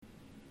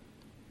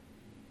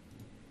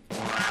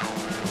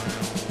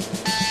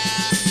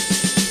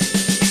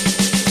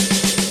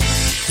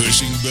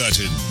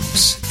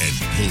buttons and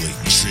pulling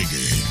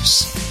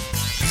triggers.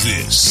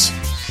 This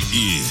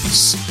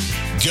is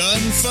Gun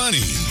Funny.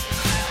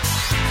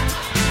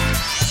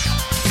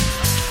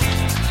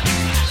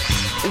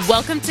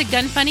 Welcome to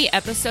Gun Funny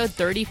episode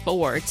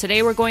 34.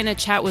 Today we're going to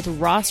chat with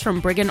Ross from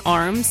Brigand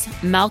Arms.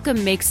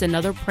 Malcolm makes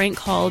another prank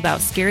call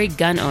about scary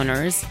gun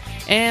owners.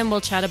 And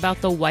we'll chat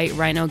about the White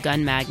Rhino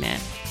gun magnet.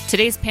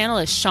 Today's panel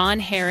is Sean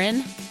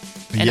Heron.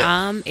 And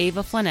I'm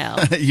Ava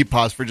Flanell. You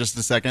paused for just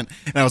a second,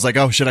 and I was like,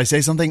 oh, should I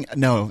say something?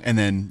 No. And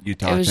then you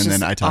talked, and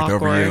then I talked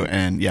over you,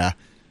 and yeah,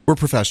 we're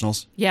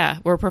professionals. Yeah,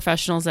 we're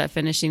professionals at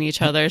finishing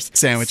each other's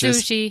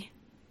sandwiches. Sushi.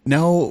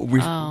 No,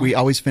 we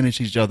always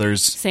finish each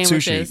other's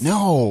sandwiches. Sushi.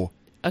 No.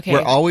 Okay.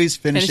 We're always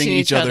finishing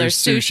each other's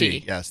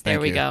sushi. Yes, thank you. There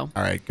we go.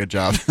 All right, good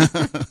job.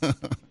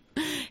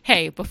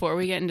 Hey, before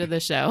we get into the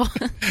show.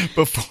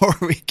 Before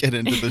we get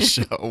into the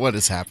show, what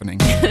is happening?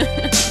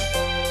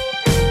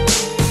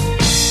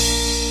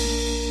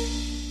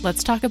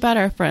 Let's talk about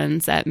our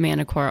friends at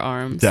Manticore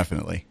Arms.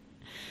 Definitely.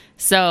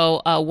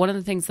 So one of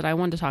the things that I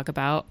wanted to talk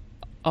about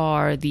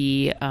are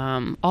the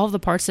all of the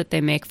parts that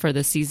they make for the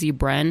CZ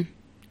Bren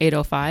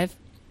 805.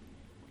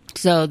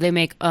 So they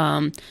make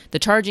the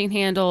charging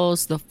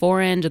handles, the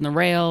forend and the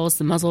rails,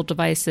 the muzzle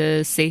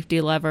devices, safety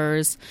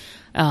levers.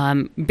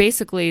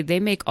 Basically, they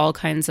make all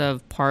kinds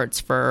of parts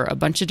for a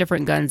bunch of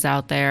different guns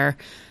out there.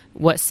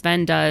 What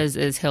Sven does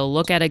is he'll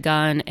look at a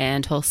gun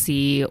and he'll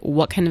see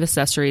what kind of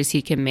accessories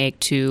he can make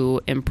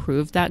to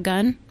improve that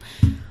gun.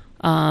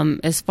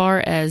 As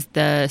far as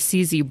the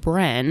CZ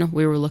Bren,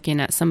 we were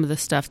looking at some of the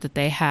stuff that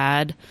they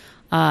had.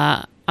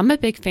 I'm a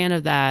big fan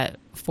of that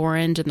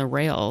forend and the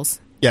rails.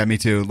 Yeah, me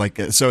too.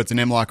 So it's an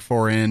M-LOK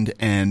forend,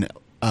 and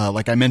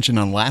like I mentioned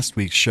on last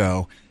week's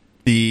show,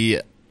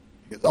 a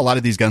lot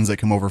of these guns that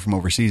come over from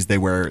overseas, they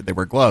wear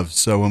gloves.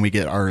 So when we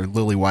get our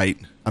lily white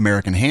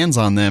American hands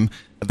on them,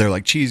 they're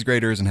like cheese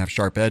graters and have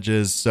sharp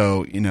edges.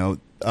 So,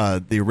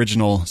 the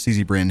original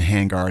CZ Bren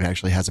handguard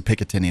actually has a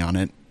Picatinny on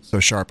it. So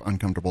sharp,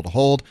 uncomfortable to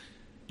hold.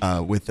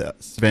 With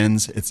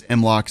Sven's, it's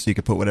M-LOK, so you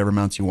can put whatever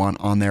mounts you want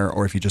on there.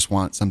 Or if you just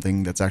want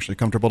something that's actually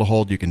comfortable to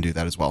hold, you can do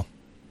that as well.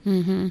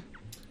 Mm-hmm.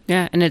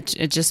 Yeah, and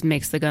it just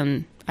makes the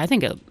gun, I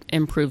think it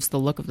improves the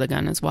look of the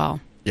gun as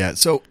well. Yeah,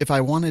 so if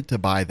I wanted to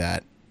buy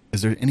that,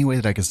 is there any way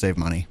that I could save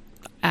money?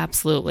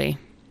 Absolutely.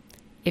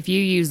 If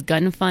you use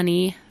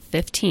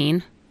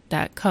GunFunny15,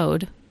 that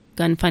code,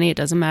 GunFunny, it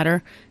doesn't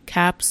matter,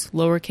 caps,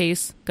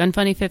 lowercase,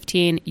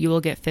 GunFunny15, you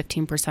will get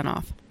 15%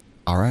 off.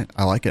 All right,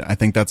 I like it. I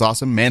think that's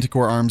awesome.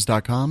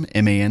 ManticoreArms.com,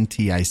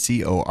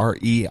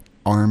 MANTICORE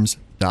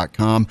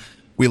arms.com.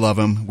 We love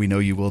them. We know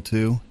you will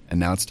too.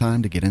 And now it's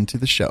time to get into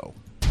the show.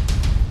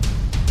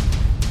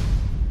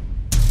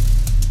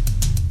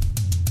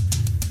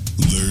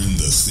 Learn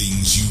the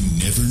things you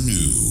never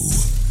knew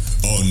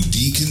on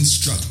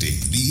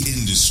Deconstructing the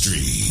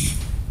Industry.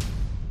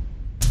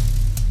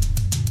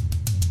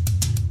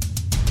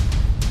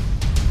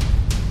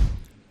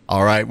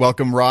 All right,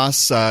 welcome,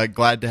 Ross.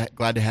 Glad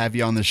to have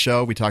you on the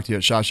show. We talked to you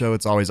at SHOT Show.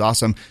 It's always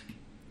awesome.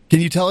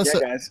 Can you tell us? Yeah,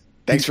 guys.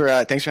 Thanks for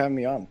having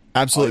me on.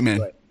 Absolutely,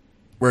 man.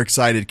 We're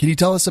excited. Can you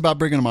tell us about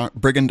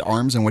Brigand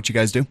Arms and what you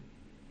guys do?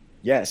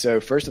 Yeah.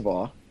 So first of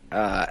all,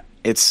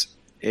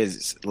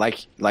 is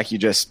like you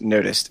just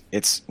noticed,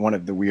 it's one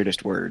of the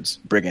weirdest words,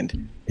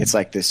 brigand. It's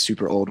like this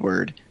super old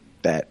word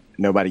that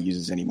nobody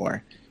uses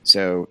anymore.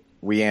 So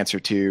we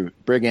answer to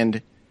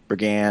brigand,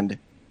 brigand,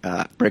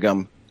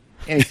 Brigham,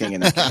 anything in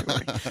that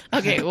category.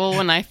 Okay, well,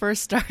 when I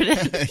first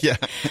started, yeah.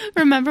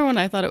 Remember when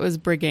I thought it was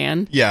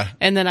brigand? Yeah.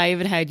 And then I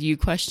even had you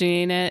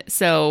questioning it.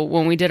 So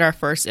when we did our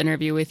first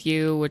interview with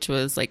you, which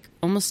was like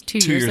almost 2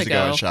 years ago. 2 years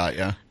ago, SHOT,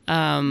 yeah.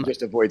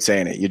 Just avoid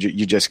saying it.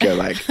 You just go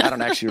like, I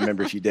don't actually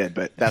remember if you did,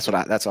 but that's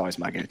always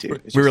my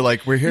go-to. We were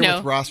like, we're here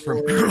with Ross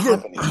from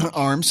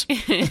Arms.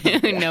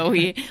 No,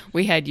 we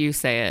had you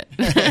say it.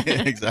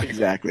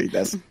 Exactly.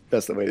 That's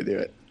the way to do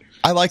it.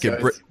 I like it.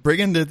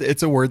 Brigand.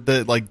 It's a word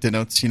that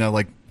denotes,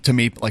 to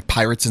me, like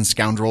pirates and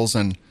scoundrels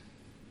and.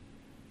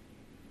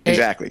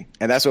 Exactly,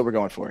 and that's what we're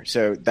going for.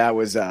 So that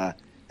was the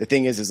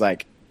thing is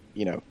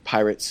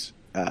pirates,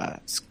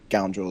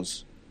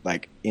 scoundrels,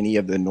 like any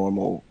of the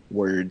normal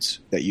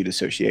words that you'd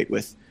associate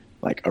with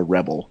like a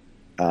rebel.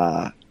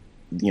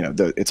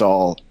 It's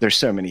all, there's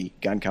so many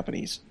gun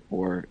companies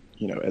or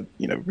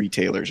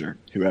retailers or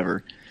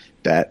whoever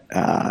that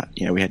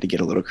we had to get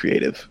a little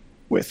creative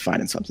with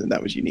finding something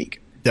that was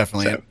unique.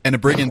 Definitely, so, and a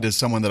brigand is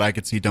someone that I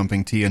could see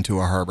dumping tea into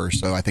a harbor,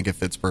 so I think it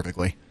fits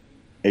perfectly.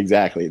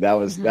 Exactly, that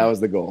was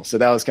the goal. So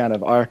that was kind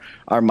of our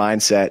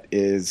mindset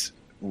is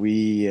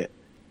there's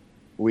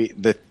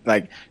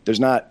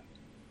not,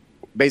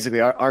 basically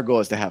our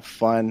goal is to have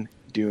fun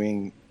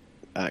doing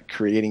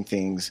creating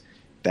things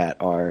that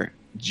are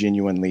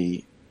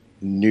genuinely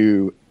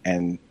new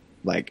and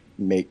kind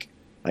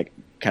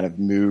of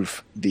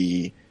move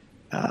the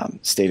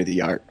state of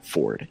the art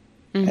forward.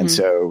 Mm-hmm. And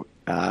so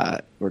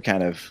we're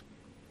kind of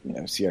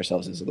see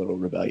ourselves as a little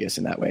rebellious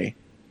in that way.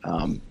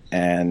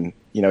 And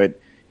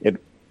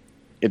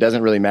it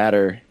doesn't really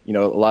matter. A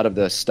lot of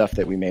the stuff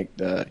that we make,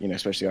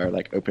 especially our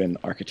like open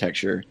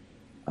architecture,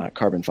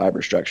 carbon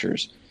fiber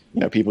structures,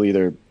 people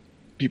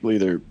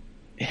either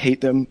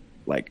hate them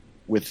like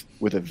with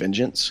a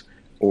vengeance,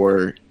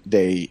 or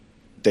they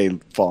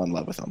fall in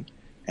love with them.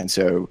 And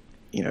so,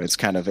 it's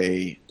kind of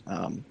a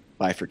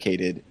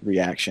bifurcated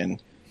reaction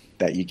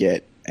that you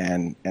get,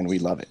 and we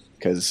love it,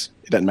 because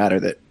it doesn't matter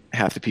that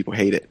half the people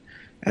hate it,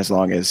 as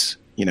long as,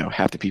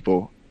 half the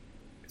people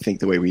think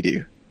the way we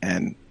do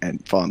and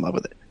fall in love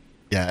with it.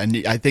 Yeah,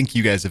 and I think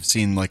you guys have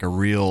seen like a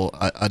real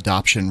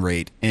adoption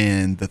rate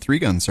in the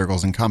 3-gun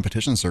circles and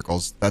competition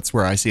circles. That's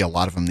where I see a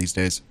lot of them these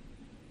days.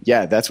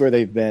 Yeah, that's where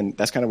they've been.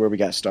 That's kind of where we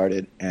got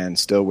started, and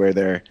still where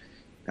they're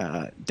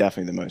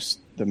definitely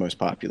the most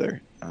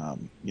popular.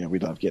 We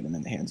love getting them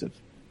in the hands of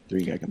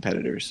 3-gun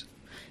competitors.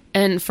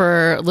 And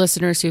for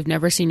listeners who've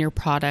never seen your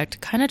product,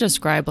 kind of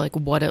describe like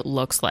what it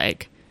looks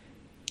like.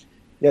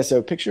 Yeah,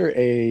 so picture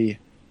a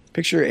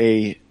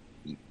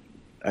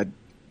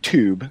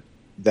tube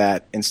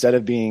that, instead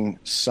of being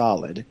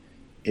solid,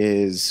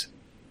 is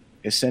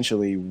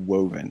essentially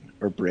woven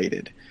or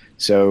braided.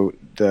 So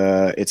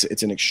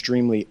it's an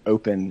extremely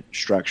open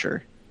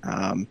structure.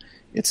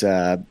 It's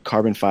a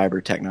carbon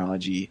fiber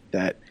technology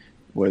that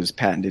was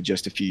patented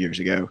just a few years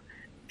ago,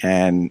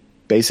 and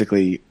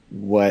basically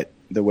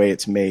the way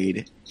it's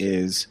made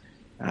is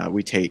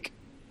we take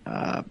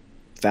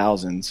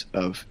thousands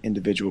of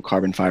individual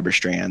carbon fiber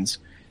strands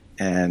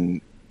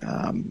and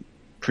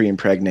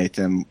pre-impregnate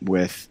them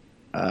with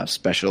a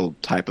special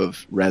type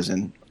of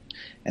resin,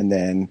 and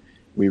then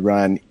we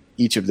run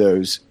each of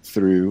those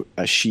through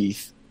a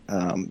sheath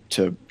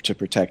to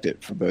protect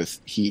it from both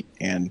heat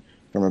and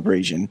from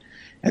abrasion.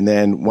 And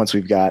then once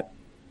we've got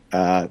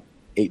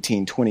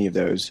 18, 20 of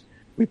those,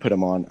 we put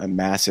them on a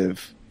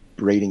massive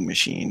braiding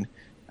machine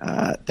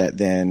that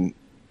then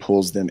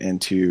pulls them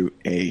into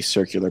a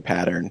circular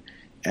pattern.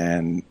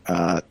 And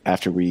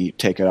after we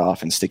take it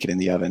off and stick it in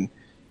the oven,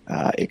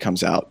 it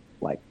comes out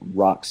like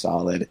rock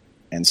solid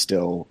and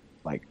still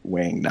like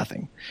weighing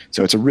nothing.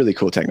 So it's a really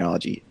cool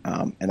technology,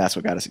 and that's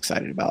what got us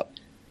excited about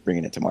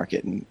bringing it to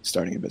market and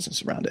starting a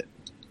business around it.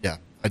 Yeah,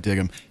 I dig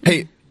them.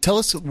 Hey, tell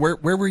us, where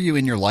were you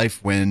in your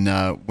life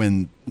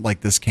when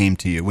like this came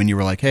to you? When you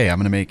were like, hey, I'm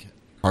going to make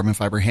carbon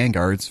fiber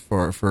handguards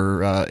for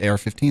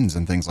AR-15s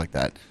and things like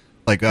that.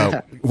 Like,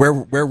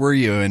 where were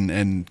you,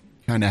 and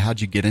kind of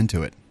how'd you get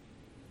into it?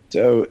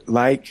 So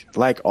like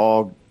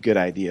all good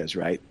ideas,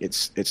 right? It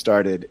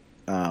started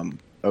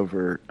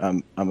over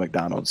a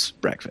McDonald's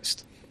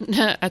breakfast.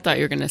 I thought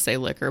you were going to say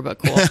liquor, but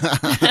cool.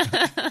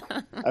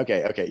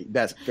 Okay,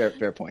 that's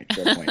fair point.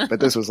 But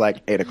this was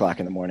like 8:00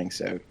 in the morning,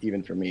 so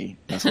even for me,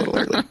 that's a little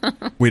early.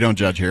 We don't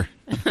judge here.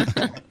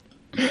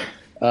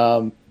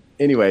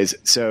 Anyways,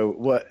 so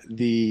what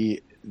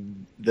the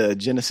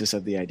genesis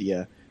of the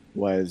idea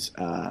was,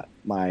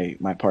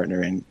 my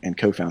partner and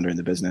co-founder in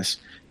the business.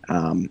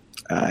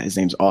 His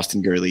name's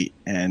Austin Gurley,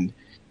 and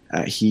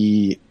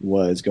he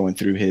was going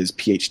through his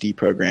PhD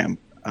program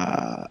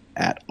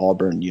at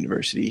Auburn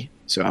University.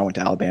 So I went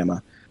to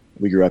Alabama.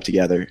 We grew up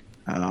together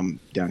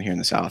down here in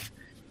the South,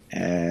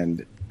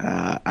 and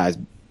I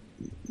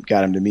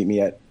got him to meet me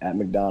at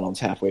McDonald's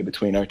halfway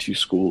between our two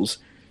schools,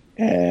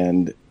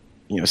 and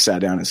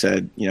sat down and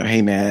said,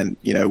 hey man,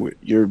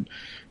 you're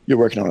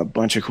working on a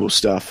bunch of cool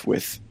stuff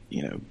with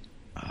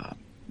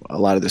a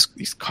lot of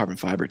these carbon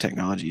fiber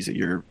technologies that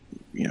you're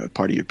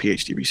part of your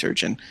PhD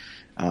research, and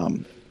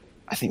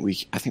I think we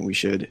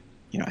should,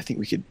 I think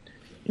we could,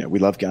 we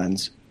love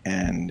guns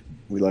and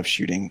we love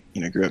shooting,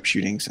 grew up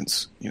shooting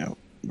since,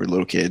 we're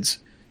little kids,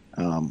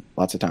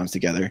 lots of times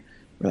together.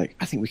 We're like,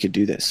 I think we could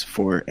do this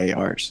for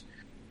ARs.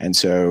 And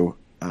so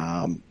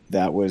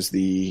that was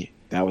the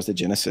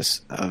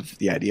genesis of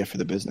the idea for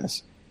the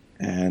business.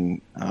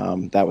 And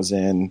that was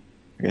in,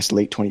 I guess,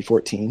 late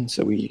 2014.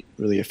 So we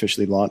really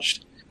officially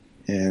launched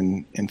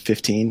in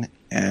 15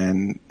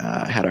 and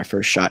had our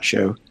first SHOT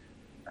Show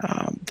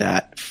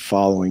that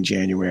following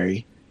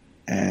January,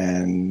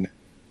 and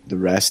the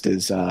rest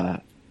has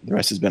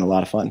been a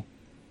lot of fun.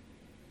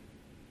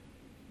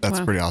 That's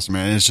wow. Pretty awesome,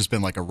 man. And it's just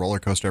been like a roller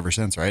coaster ever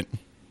since, right?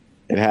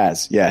 It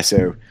has, yeah.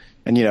 So,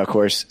 and of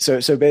course,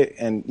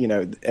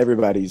 and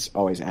everybody's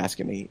always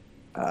asking me,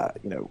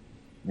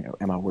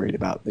 am I worried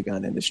about the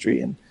gun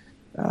industry? And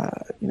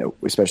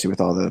especially with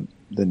all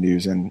the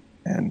news and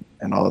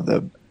all of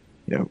the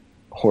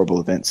horrible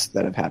events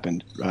that have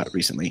happened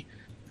recently.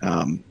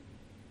 And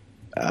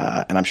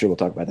I'm sure we'll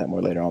talk about that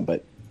more later on,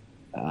 but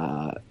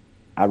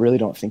I really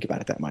don't think about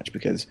it that much,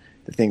 because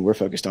the thing we're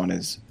focused on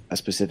is a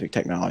specific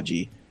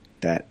technology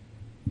that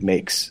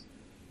makes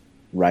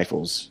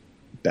rifles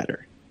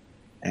better.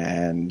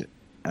 And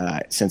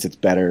since it's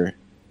better,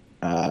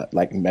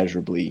 like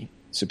measurably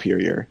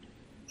superior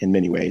in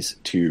many ways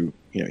to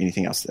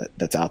anything else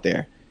that's out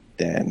there,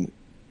 then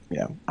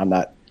I'm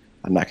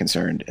not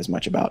concerned as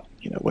much about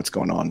what's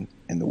going on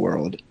in the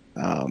world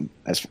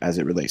as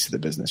it relates to the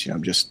business.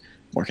 I'm just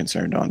more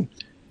concerned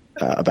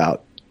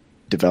about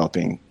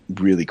developing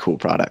really cool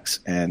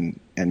products and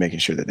making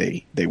sure that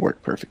they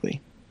work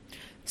perfectly.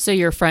 So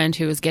your friend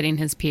who was getting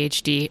his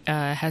PhD,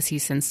 has he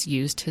since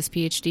used his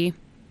PhD,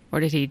 or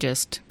did he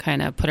just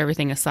kind of put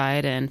everything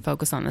aside and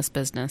focus on this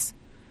business?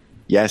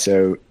 Yeah,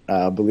 so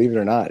believe it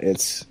or not,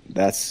 this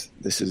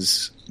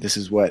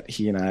is what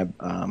he and I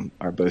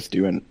are both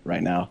doing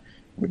right now.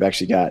 We've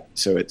actually got,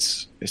 so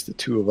it's the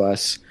two of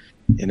us,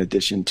 in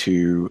addition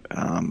to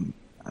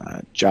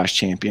Josh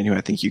Champion, who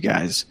I think you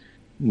guys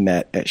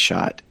met at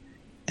SHOT,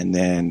 and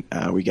then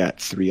we got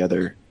three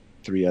other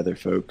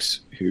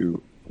folks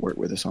who work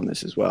with us on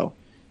this as well.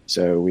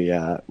 So we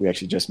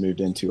actually just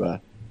moved into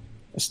a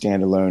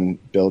standalone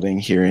building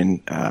here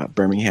in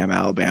Birmingham,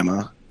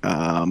 Alabama,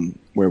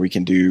 where we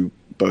can do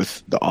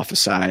both the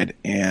office side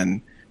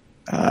and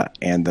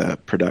the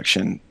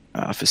production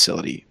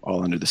facility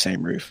all under the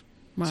same roof.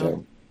 Wow.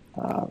 So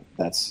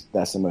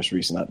that's the most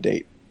recent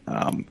update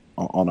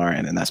on our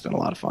end, and that's been a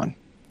lot of fun.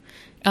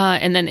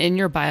 And then in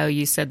your bio,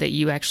 you said that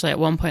you actually at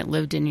one point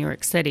lived in New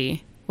York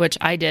City, which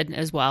I did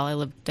as well. I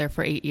lived there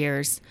for 8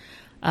 years.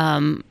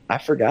 I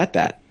forgot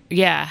that.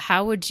 Yeah.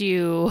 How would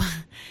you,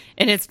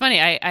 and it's funny,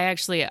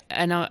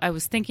 I know I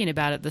was thinking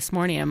about it this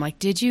morning. I'm like,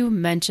 did you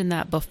mention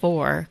that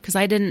before? Cause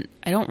I don't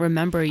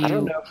remember you. I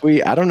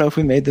don't know if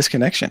we made this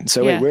connection.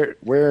 So Yeah. wait,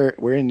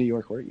 where in New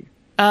York were you?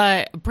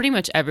 Pretty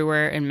much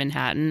everywhere in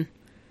Manhattan.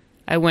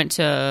 I went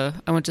to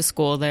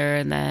school there,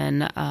 and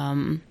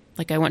then,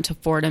 I went to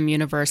Fordham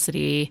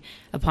University.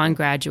 Upon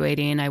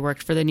graduating, I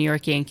worked for the New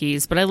York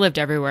Yankees, but I lived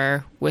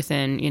everywhere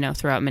within,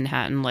 throughout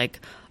Manhattan,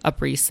 like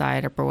Upper East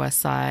Side, Upper West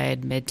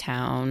Side,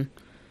 Midtown.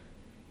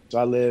 So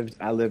I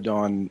lived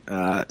on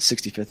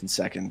 65th and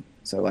 2nd.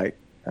 So right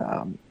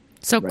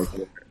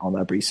there on the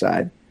Upper East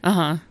Side.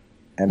 Uh-huh.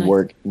 And Nice.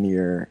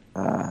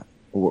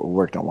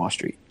 worked on Wall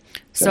Street.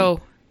 So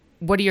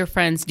what are your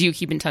friends? Do you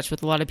keep in touch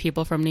with a lot of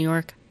people from New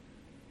York?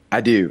 I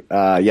do.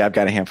 Yeah, I've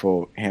got a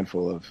handful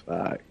of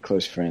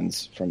close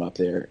friends from up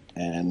there,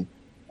 and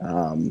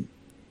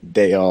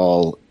they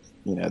all,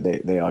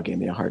 they all gave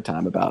me a hard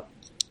time about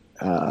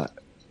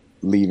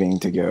leaving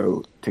to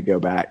go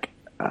back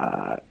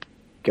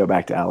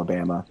to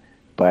Alabama.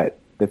 But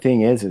the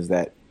thing is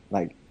that,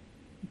 like,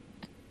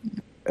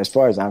 as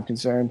far as I'm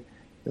concerned,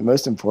 the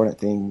most important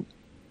thing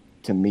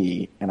to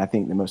me, and I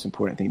think the most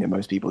important thing to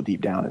most people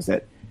deep down, is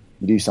that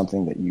you do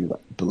something that you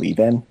believe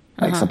in,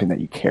 like something that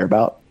you care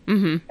about.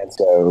 Mm-hmm. And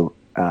so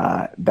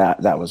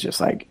that was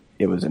just like,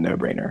 it was a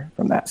no-brainer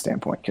from that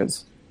standpoint,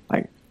 because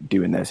like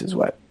doing this is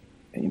what,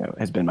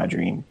 has been my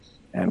dream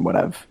and what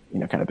I've,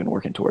 kind of been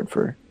working toward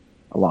for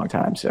a long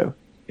time. So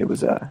it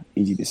was a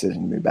easy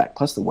decision to move back.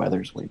 Plus the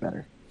weather's way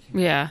better.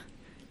 Yeah.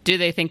 Do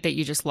they think that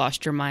you just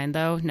lost your mind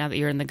though, now that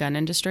you're in the gun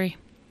industry?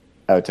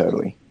 Oh,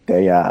 totally.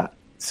 They,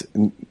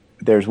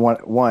 there's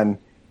one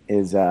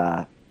is,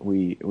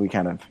 we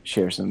kind of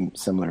share some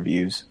similar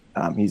views.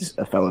 He's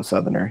a fellow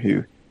Southerner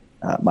who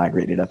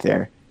migrated up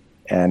there,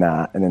 and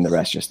then the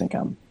rest just think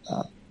I'm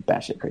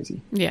batshit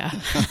crazy. Yeah.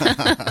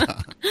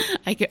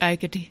 I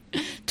could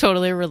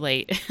totally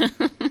relate.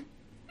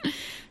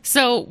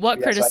 So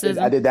what criticism?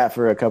 So I did that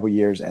for a couple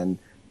years, and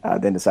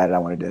then decided I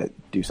wanted to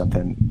do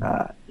something,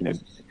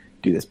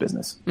 do this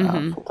business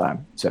full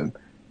time. So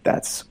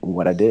that's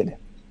what I did.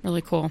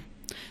 Really cool.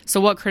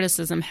 So what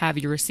criticism have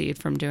you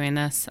received from doing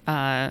this,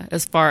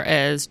 as far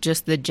as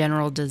just the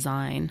general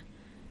design?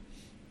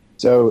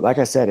 So like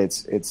I said,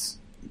 it's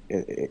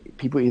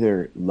people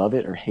either love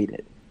it or hate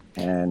it.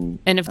 And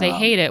if they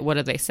hate it, what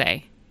do they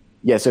say?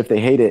 Yeah. So if they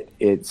hate it,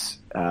 it's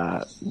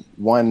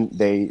one,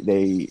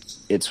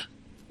 it's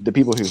the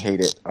people who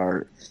hate it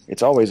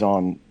it's always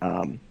on,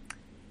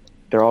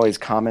 they're always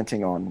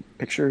commenting on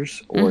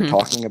pictures or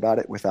talking about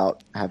it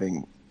without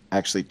having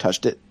actually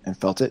touched it and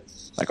felt it,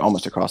 like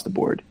almost across the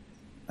board.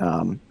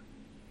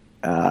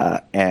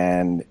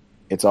 And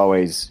it's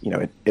always,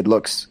 it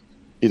looks,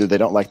 either they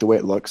don't like the way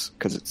it looks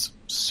because it's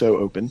so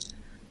open,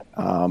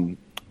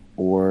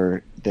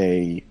 or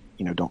they,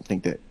 don't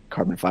think that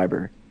carbon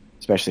fiber,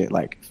 especially at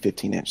like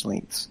 15-inch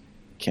lengths,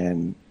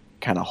 can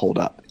kind of hold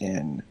up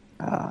in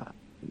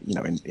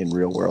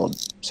real world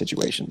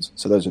situations.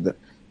 So those are the,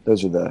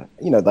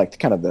 like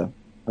kind of those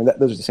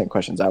are the same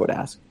questions I would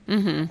ask.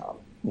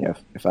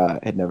 If I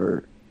had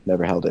never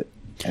held it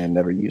and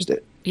never used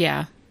it.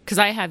 Yeah. Because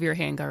I have your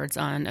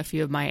handguards on a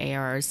few of my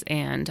ARs,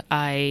 and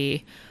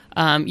I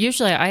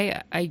usually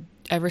I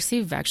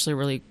receive actually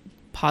really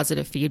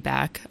positive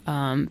feedback,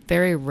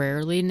 very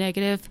rarely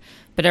negative,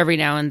 but every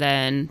now and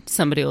then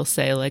somebody will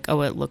say like,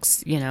 oh, it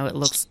looks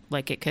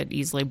like it could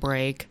easily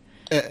break.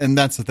 And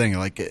that's the thing,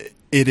 like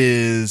it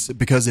is,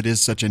 because it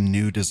is such a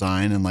new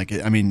design, and like,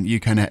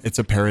 it's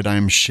a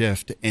paradigm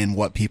shift in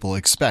what people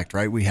expect,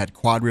 right? We had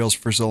quad rails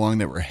for so long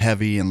that were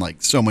heavy and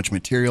like so much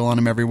material on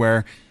them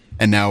everywhere.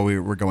 And now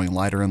we're going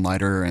lighter and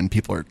lighter, and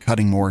people are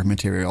cutting more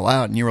material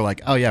out. And you were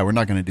like, oh, yeah, we're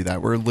not going to do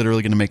that. We're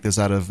literally going to make this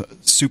out of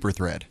super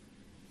thread.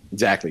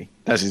 Exactly.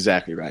 That's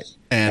exactly right.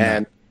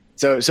 And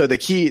so the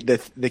key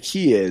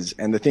is,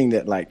 and the thing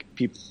that like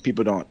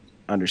people don't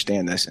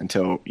understand this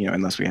until,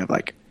 unless we have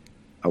like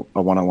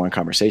a one-on-one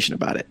conversation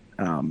about it.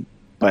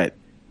 But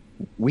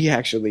we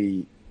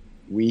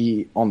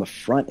on the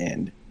front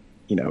end,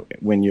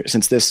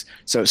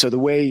 so the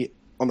way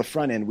on the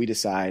front end, we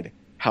decide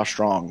how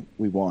strong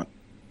we want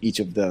each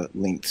of the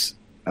lengths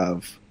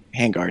of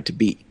handguard to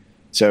be.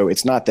 So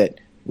it's not that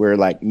we're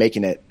like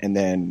making it and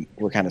then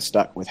we're kind of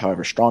stuck with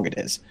however strong it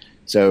is.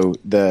 So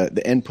the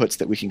inputs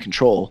that we can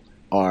control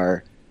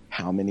are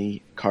how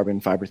many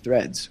carbon fiber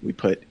threads we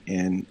put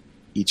in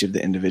each of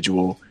the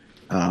individual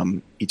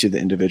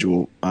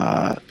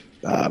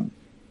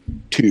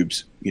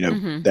tubes,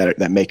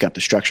 that make up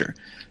the structure.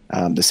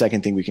 The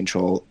second thing we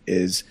control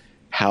is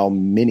how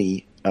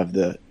many of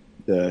the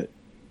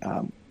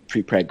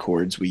pre-preg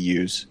cords we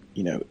use,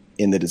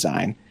 in the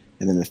design.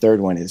 And then the third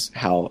one is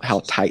how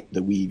tight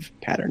the weave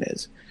pattern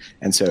is.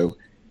 And so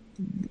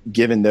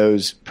given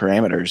those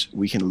parameters,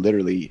 we can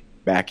literally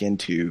back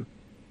into,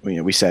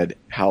 we said,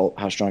 how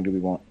strong do we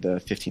want the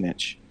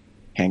 15-inch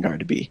handguard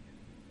to be?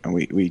 And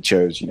we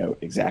chose,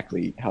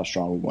 exactly how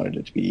strong we wanted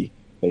it to be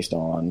based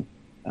on,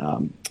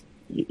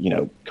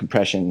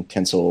 compression,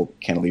 tensile,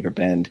 cantilever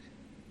bend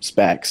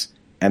specs.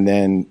 And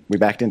then we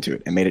backed into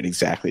it and made it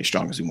exactly as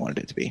strong as we wanted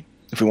it to be.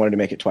 If we wanted to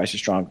make it twice as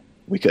strong,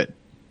 we could.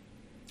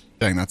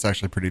 Dang, that's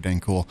actually pretty dang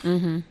cool.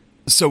 Mm-hmm.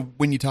 So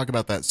when you talk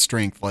about that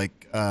strength,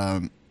 like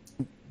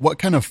what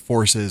kind of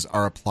forces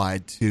are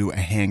applied to a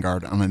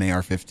handguard on an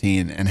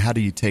AR-15, and how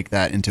do you take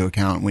that into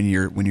account when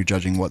you're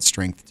judging what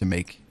strength to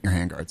make your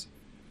handguards?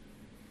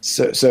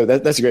 So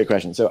that's a great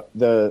question. So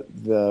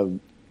the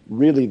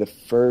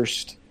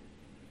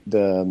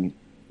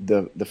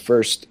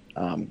first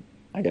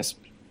I guess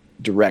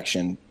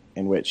direction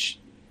in which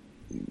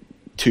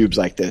tubes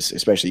like this,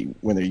 especially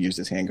when they're used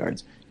as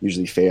handguards,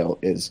 usually fail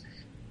is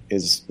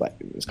like,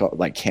 it's called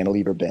like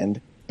cantilever bend.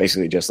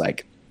 Basically, just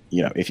like,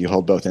 if you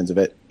hold both ends of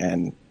it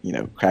and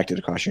cracked it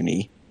across your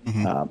knee,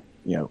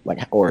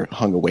 or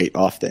hung a weight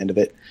off the end of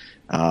it,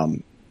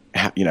 how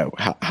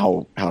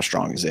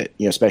strong is it?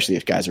 Especially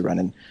if guys are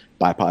running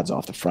bipods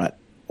off the front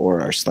or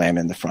are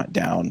slamming the front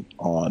down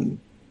on,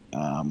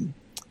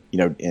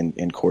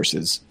 in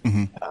courses.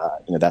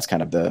 Mm-hmm. That's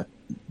kind of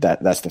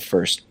that's the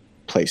first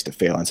place to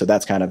fail. And so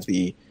that's kind of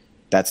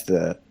that's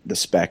the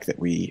spec that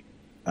we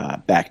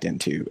backed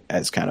into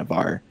as kind of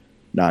our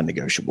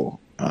non-negotiable,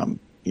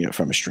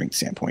 from a strength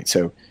standpoint.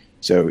 So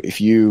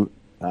if you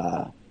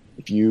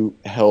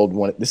held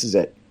one, this is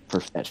at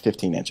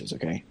 15 inches.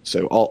 Okay.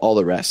 So all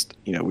the rest,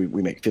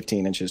 we make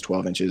 15 inches,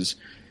 12 inches,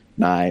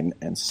 9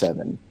 and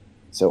 7.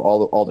 So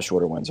all the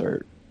shorter ones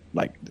are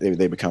like,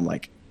 they become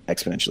like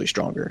exponentially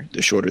stronger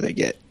the shorter they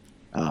get.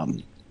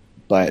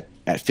 But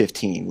at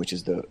 15, which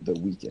is the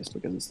weakest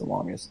because it's the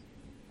longest,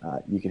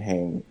 you can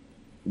hang,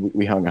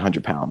 we hung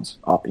 100 pounds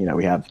off,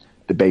 we have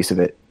the base of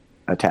it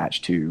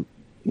attached to,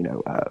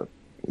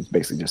 it's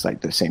basically just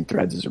like the same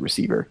threads as a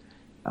receiver,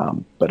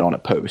 but on a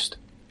post,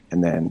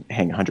 and then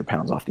hang 100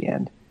 pounds off the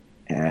end.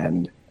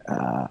 And,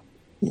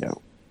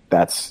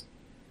 that's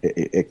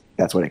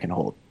what it can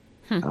hold,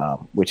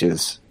 which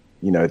is,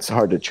 it's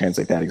hard to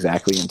translate that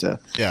exactly into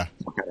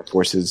what kind of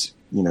forces,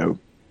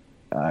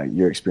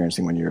 you're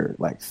experiencing when you're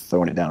like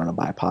throwing it down on a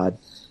bipod.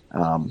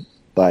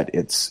 But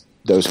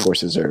those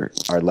forces are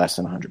less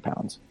than 100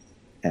 pounds.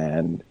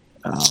 And,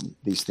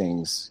 these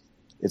things,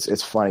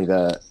 it's funny,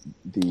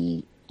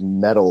 the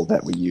metal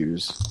that we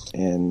use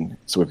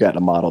so we've got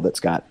a model that's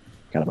got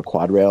kind of a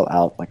quad rail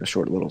out, like a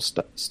short little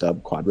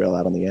stub quad rail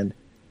out on the end.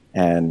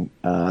 And,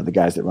 the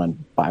guys that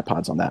run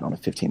bipods on that on a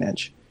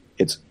 15-inch,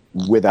 it's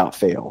without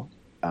fail.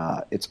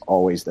 It's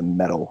always the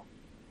metal,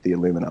 the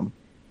aluminum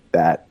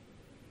that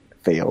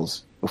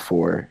fails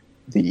before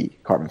the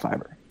carbon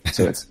fiber.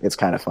 So it's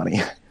kind of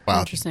funny. Wow.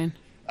 Interesting.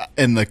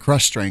 And the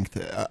crush strength,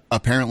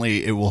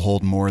 apparently it will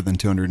hold more than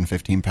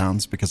 215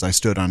 pounds because I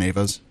stood on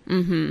Ava's.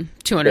 Mm-hmm.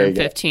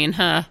 215,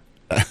 huh?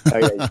 Oh,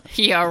 yeah.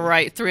 Yeah,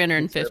 right.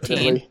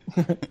 315.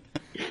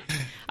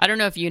 I don't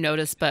know if you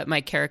noticed, but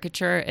my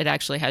caricature, it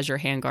actually has your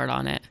handguard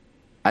on it.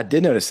 I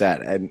did notice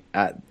that, and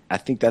I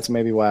think that's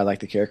maybe why I like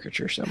the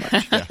caricature so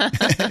much.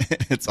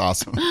 It's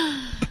awesome.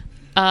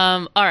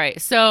 All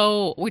right,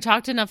 so we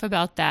talked enough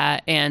about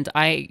that, and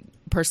I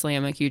personally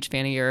am a huge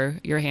fan of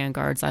your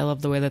handguards. I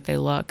love the way that they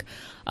look.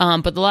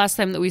 But the last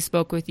time that we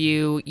spoke with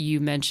you,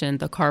 you mentioned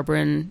the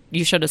carbon.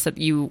 You showed us that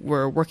you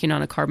were working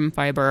on a carbon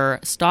fiber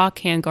stock,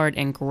 handguard,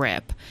 and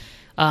grip,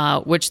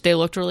 which they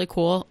looked really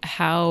cool.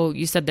 How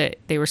you said that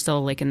they were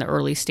still like in the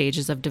early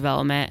stages of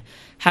development.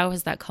 How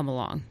has that come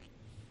along?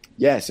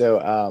 Yeah,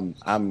 so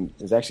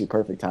it's actually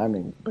perfect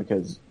timing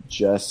because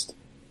just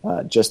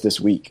this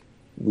week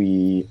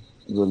we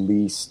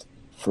released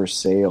for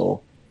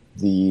sale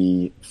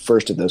the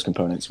first of those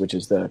components, which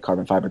is the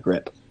carbon fiber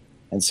grip.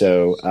 And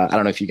so I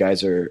don't know if you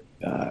guys are,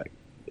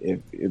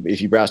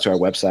 if you browse to our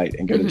website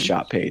and go to the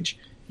shop page,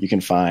 you can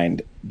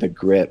find the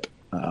grip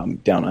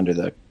down under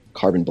the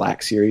Carbon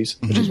Black series,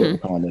 which is what we're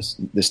calling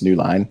this new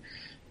line.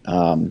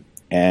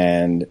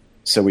 And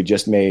so we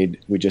just made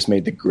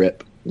the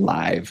grip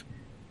live,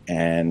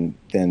 and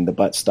then the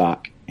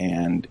buttstock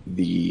and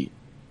the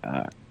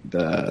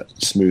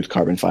smooth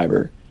carbon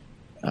fiber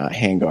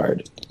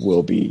handguard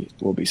will be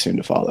soon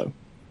to follow.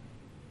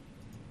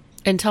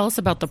 And tell us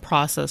about the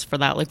process for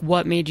that. Like,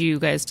 what made you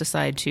guys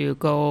decide to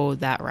go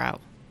that route?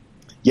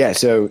 Yeah,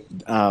 so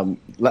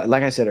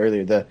like I said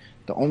earlier, the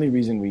only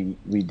reason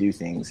we do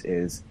things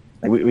is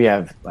like we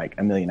have like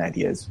a million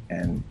ideas,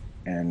 and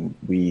and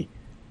we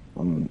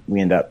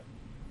end up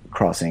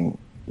crossing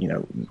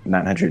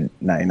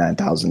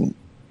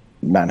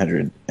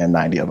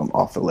 999,990 of them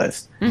off the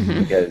list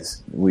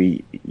because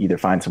we either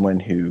find someone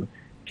who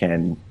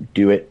can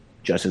do it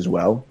just as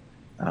well,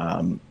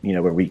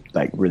 where we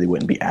like really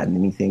wouldn't be adding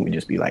anything, we'd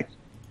just be like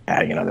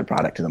adding another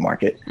product to the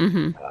market,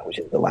 which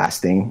is the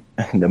last thing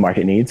the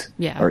market needs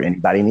or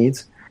anybody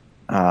needs.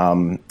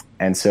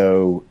 And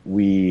so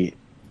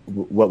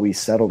what we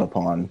settled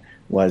upon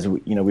was,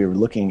 we were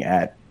looking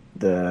at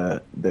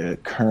the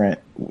current,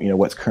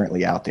 what's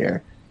currently out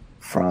there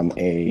from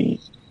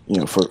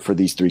for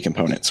these three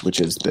components,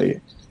 which is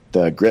the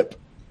grip,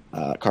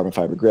 carbon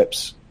fiber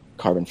grips,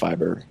 carbon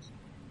fiber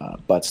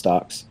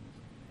buttstocks,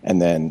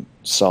 and then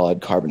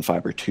solid carbon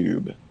fiber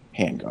tube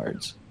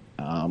handguards.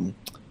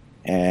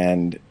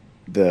 And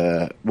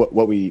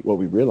what we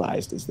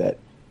realized is that,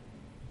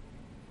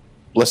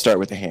 let's start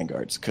with the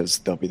handguards because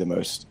they'll be the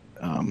most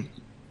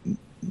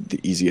the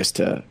easiest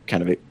to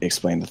kind of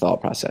explain the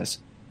thought process.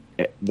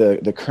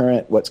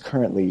 What's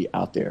currently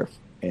out there,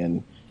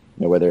 and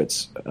whether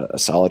it's a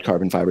solid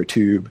carbon fiber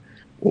tube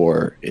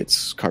or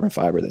it's carbon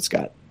fiber that's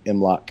got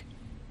M-LOK,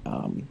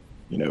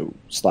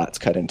 slots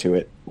cut into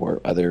it or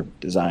other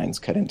designs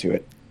cut into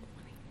it,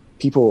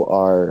 people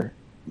are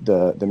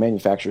the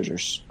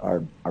manufacturers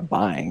are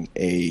buying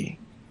a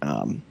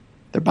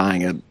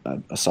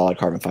solid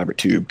carbon fiber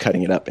tube,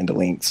 cutting it up into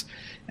lengths,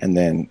 and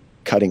then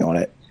cutting on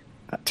it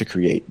to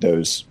create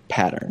those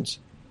patterns.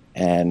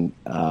 And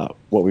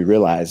what we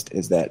realized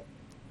is that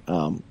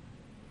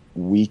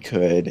we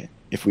could,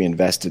 if we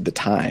invested the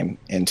time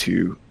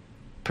into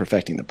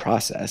perfecting the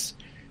process,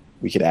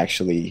 we could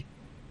actually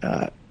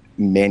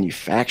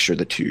manufacture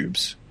the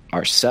tubes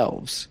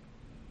ourselves.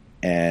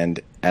 And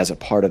as a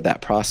part of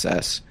that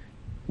process,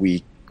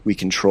 we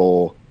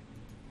control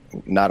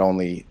not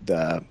only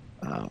the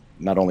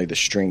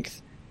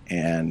strength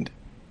and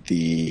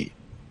the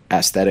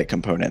aesthetic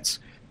components,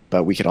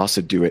 but we could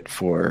also do it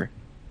for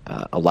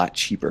a lot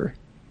cheaper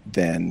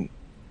than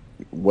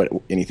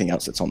anything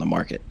else that's on the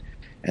market.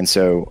 And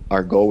so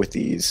our goal with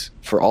these,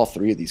 for all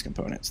three of these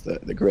components,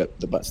 the grip,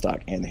 the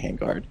buttstock, and the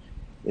handguard,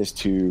 is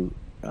to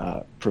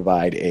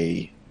provide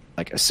a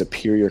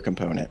superior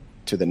component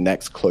to the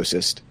next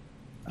closest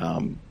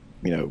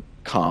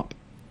comp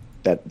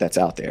that's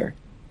out there,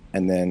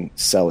 and then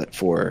sell it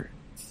for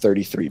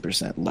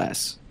 33%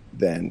 less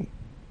than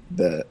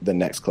the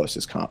next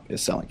closest comp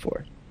is selling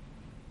for.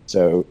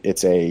 So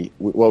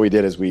what we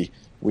did is we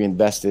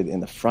invested in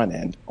the front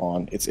end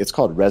on, it's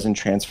called resin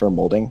transfer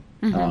molding,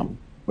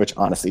 which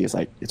honestly is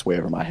it's way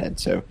over my head.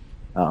 So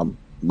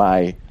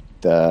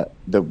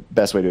the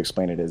best way to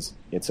explain it is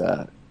it's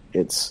a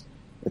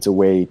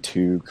way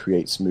to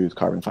create smooth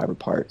carbon fiber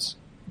parts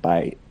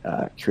by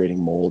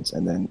creating molds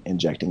and then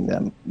injecting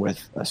them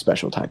with a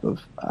special type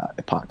of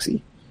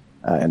epoxy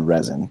and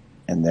resin,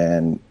 and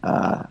then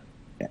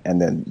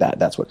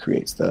that's what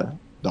creates the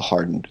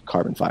hardened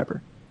carbon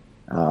fiber.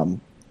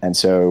 And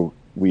so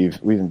we've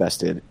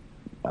invested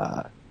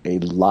a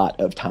lot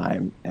of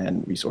time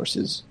and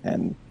resources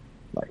and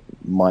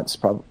months,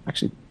 probably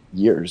actually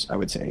years, I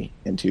would say,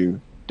 into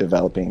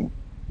developing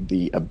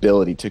the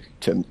ability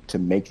to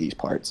make these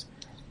parts.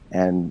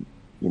 And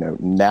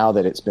now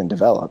that it's been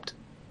developed,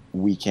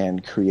 we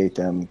can create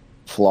them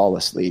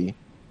flawlessly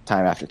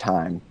time after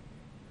time,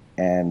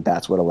 and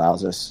that's what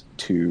allows us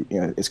to,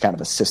 it's kind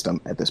of a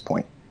system at this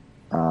point,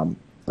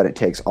 but it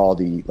takes all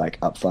the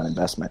upfront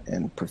investment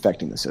in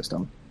perfecting the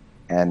system.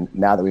 And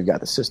now that we've got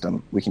the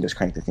system, we can just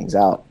crank the things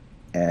out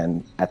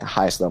and at the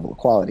highest level of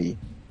quality,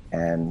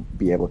 and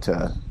be able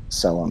to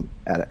sell them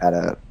at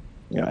a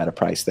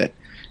price that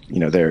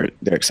they're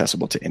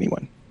accessible to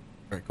anyone.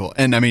 Very cool.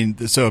 And I mean,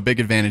 so a big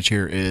advantage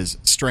here is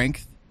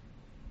strength,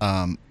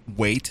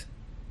 weight.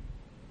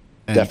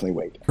 Definitely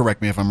weight.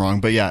 Correct me if I'm wrong,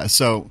 but yeah.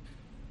 So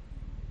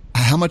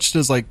how much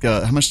does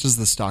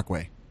the stock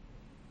weigh?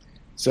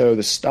 So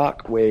the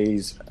stock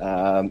weighs,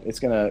 it's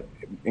gonna,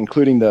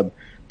 including the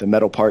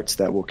metal parts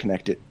that will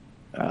connect it,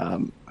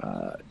 to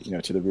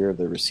the rear of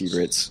the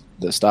receiver.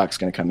 The stock's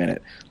going to come in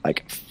at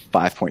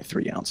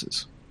 5.3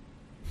 ounces.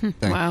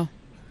 Wow.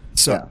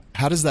 So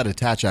how does that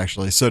attach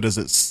actually? So does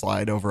it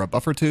slide over a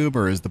buffer tube,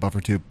 or is the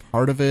buffer tube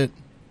part of it?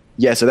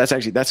 Yeah, so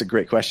that's a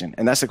great question.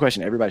 And that's the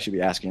question everybody should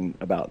be asking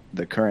about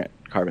the current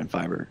carbon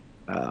fiber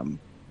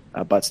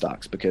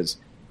buttstocks, because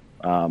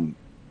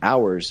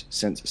ours,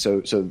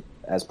 so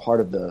as part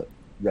of the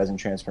resin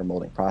transfer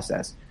molding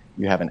process,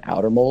 you have an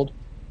outer mold,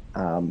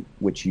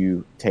 which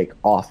you take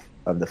off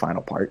of the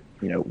final part,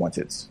 once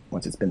it's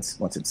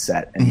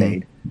set and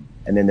made.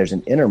 And then there's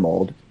an inner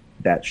mold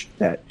that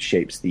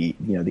shapes the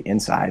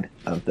inside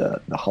of the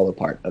hollow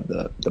part of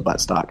the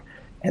buttstock,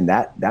 and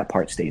that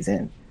part stays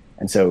in.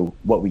 And so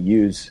what we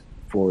use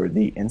for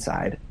the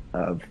inside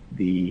of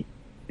the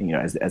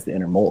as the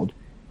inner mold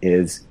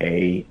is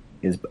a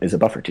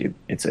buffer tube.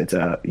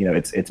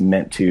 It's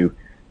meant to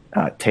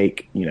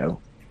take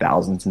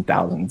thousands and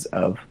thousands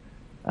of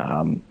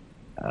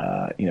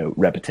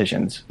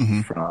repetitions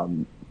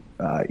from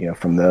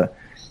from the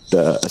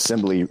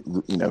assembly,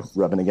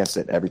 rubbing against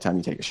it every time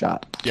you take a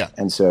shot. Yeah.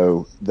 And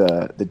so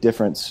the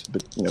difference,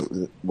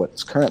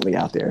 what's currently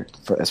out there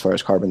as far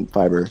as carbon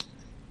fiber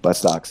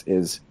buttstocks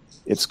is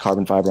it's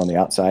carbon fiber on the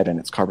outside and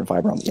it's carbon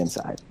fiber on the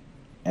inside.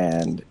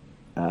 And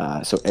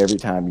so every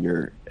time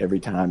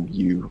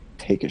you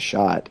take a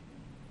shot,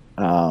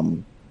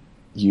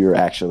 you're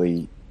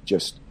actually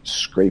just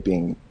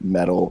scraping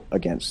metal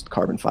against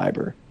carbon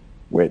fiber,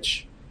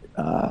 which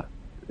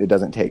it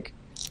doesn't take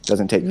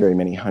very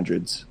many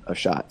hundreds of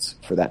shots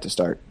for that to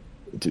start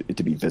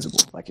to be visible.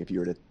 Like if you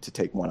were to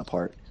take one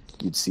apart,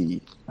 you'd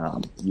see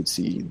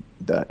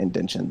the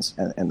indentions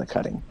and the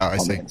cutting on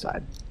the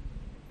inside.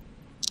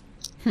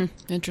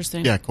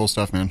 Interesting. Yeah, cool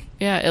stuff, man.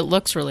 Yeah, it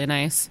looks really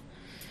nice.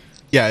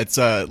 Yeah, it's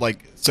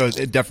it's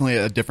definitely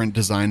a different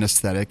design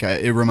aesthetic.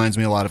 It reminds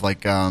me a lot of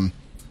like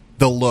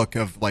the look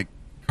of like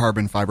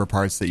carbon fiber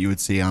parts that you would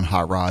see on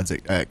hot rods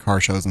at car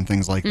shows and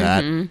things like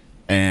that.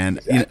 And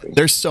Exactly.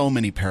 there's so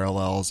many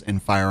parallels in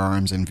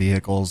firearms and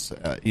vehicles,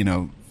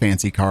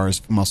 fancy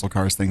cars, muscle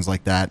cars, things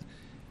like that.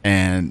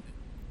 And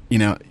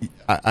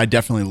I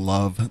definitely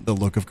love the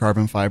look of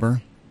carbon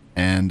fiber,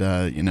 and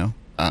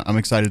I'm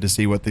excited to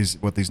see what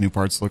these new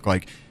parts look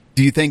like.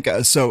 Do you think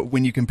so?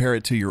 When you compare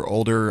it to your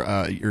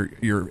older,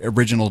 your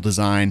original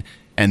design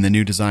and the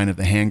new design of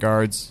the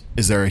handguards,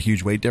 is there a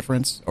huge weight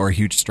difference or a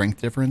huge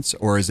strength difference,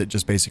 or is it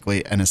just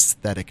basically an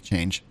aesthetic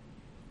change?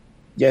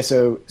 Yeah.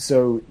 So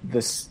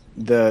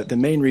the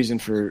main reason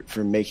for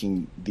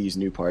making these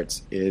new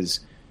parts is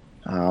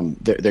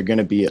they're going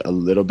to be a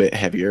little bit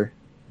heavier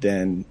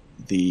than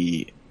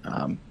the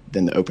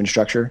open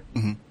structure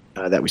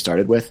that we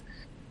started with.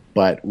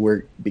 But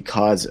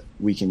because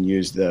we can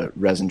use the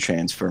resin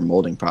transfer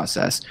molding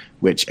process,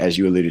 which, as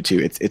you alluded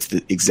to, it's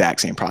the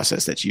exact same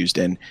process that's used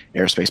in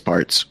aerospace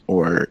parts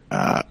or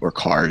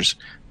cars.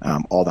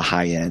 All the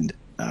high end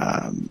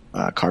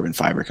carbon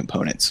fiber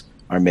components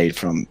are made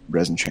from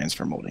resin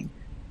transfer molding.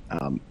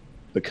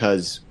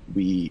 Because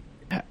we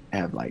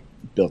have like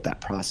built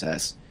that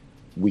process,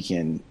 we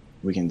can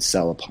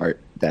sell a part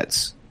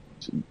that's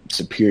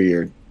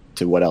superior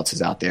to what else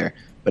is out there,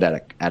 but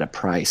at a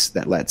price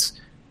that lets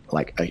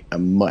like a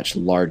much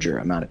larger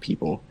amount of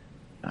people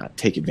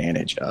take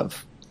advantage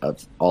of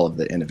all of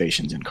the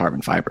innovations in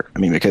carbon fiber. I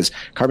mean, because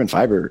carbon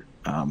fiber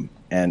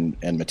and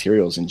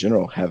materials in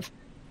general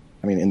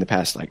in the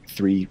past like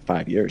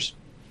 3-5 years,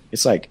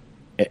 it's like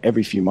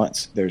every few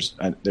months there's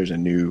a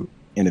new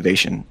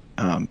innovation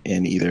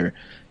in either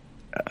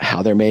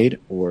how they're made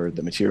or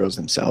the materials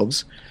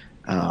themselves.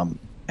 But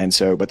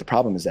the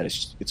problem is that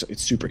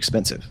it's super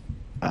expensive.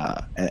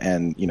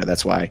 And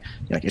that's why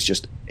it's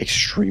just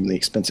extremely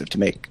expensive to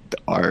make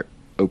our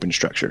open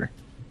structure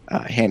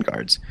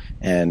handguards.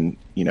 And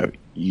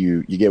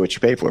you get what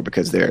you pay for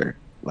because they're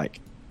like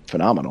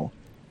phenomenal.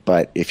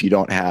 But if you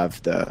don't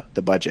have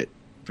the budget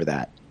for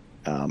that,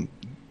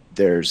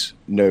 there's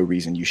no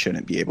reason you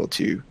shouldn't be able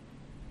to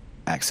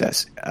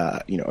access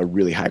a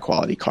really high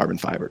quality carbon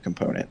fiber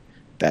component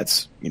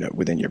that's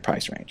within your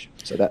price range.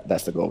 So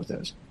that's the goal with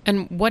those.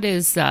 And what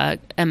is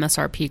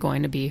MSRP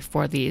going to be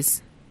for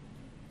these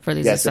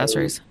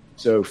accessories?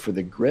 So for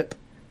the grip,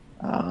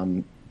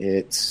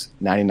 it's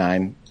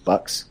 $99,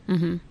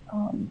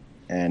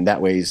 and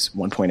that weighs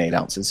 1.8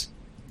 ounces.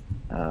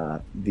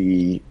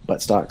 The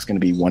buttstock's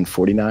going to be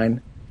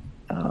 $149,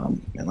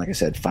 and like I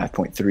said,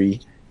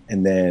 5.3.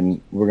 And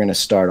then we're going to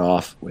start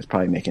off with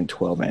probably making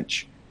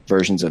 12-inch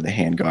versions of the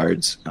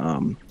handguards.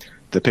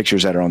 The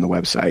pictures that are on the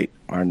website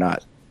are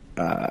not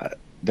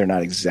they're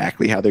not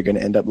exactly how they're going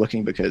to end up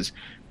looking, because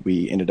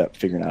we ended up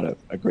figuring out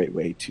a great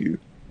way to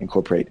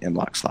incorporate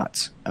M-LOK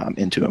slots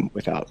into them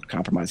without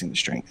compromising the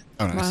strength.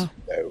 Oh, nice. Wow.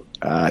 So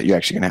you're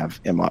actually going to have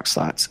M-LOK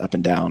slots up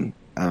and down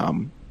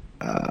the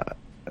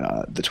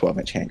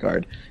 12-inch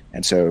handguard.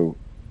 And so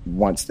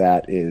once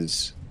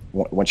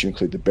you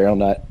include the barrel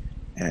nut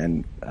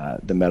and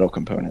the metal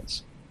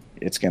components,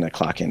 it's going to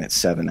clock in at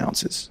 7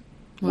 ounces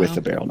with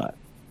the barrel nut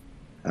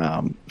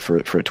for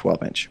a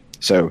 12-inch.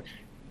 So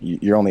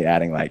you're only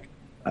adding like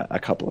a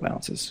couple of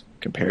ounces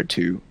compared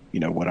to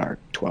what our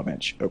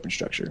 12-inch open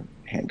structure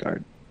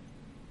handguard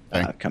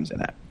comes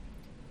in at.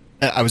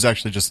 I was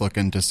actually just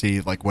looking to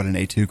see like what an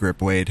A2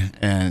 grip weighed,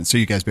 and so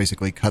you guys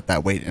basically cut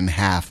that weight in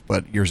half,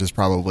 but yours is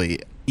probably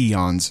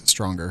eons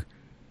stronger.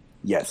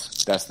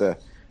 Yes, that's the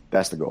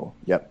goal.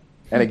 Yep.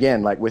 And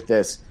again, like with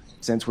this,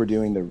 since we're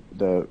doing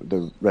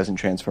the resin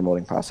transfer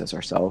molding process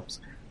ourselves,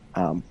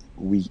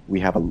 we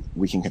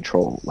can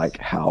control like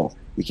how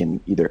we can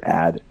either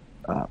add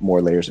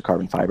more layers of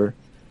carbon fiber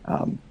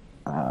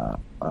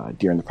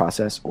during the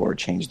process, or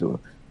change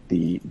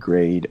the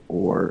grade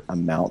or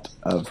amount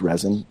of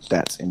resin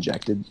that's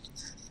injected.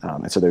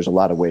 And so there's a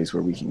lot of ways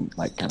where we can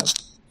like kind of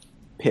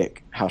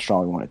pick how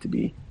strong we want it to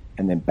be,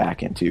 and then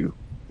back into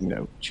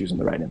choosing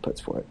the right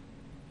inputs for it.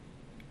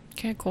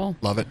 Okay, cool.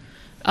 Love it.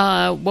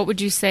 What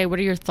would you say? What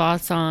are your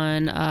thoughts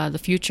on the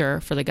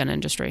future for the gun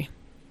industry?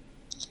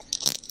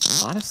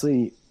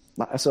 Honestly,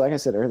 so like I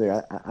said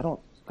earlier, I don't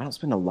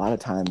spend a lot of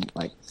time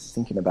like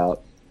thinking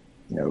about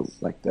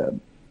like the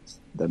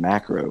the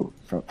macro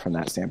from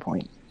that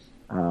standpoint.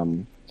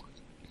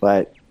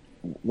 But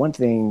one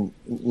thing,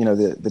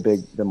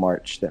 the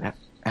march that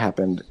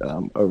happened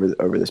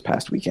over this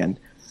past weekend,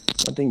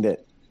 one thing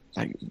that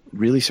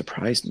really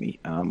surprised me,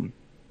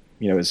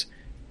 is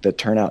the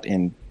turnout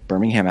in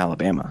Birmingham,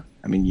 Alabama.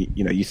 I mean,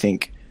 you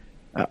think,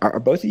 are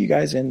both of you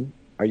guys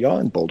are y'all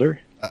in Boulder?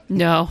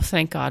 No,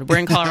 thank God. We're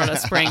in Colorado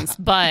Springs,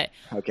 but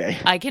okay.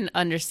 I can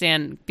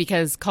understand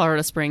because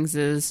Colorado Springs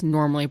is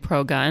normally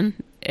pro-gun,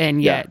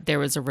 and yet there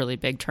was a really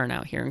big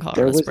turnout here in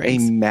Colorado Springs. There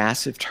was a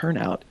massive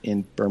turnout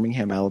in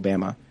Birmingham,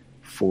 Alabama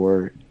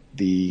for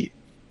that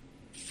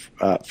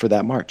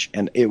march,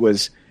 and it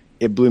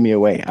blew me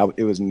away.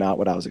 It was not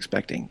what I was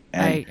expecting.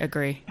 And, I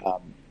agree.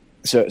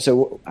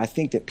 So I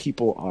think that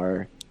people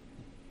are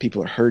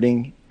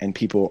hurting and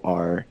people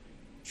are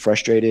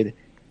frustrated,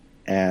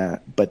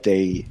 but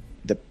the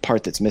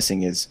part that's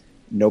missing is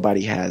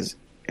nobody has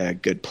a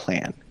good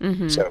plan.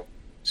 Mm-hmm.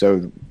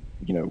 So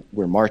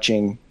we're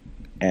marching,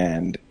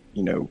 and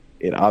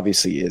it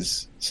obviously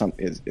is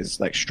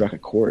like struck a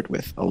chord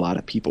with a lot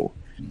of people,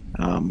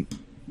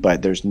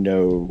 but there's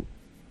no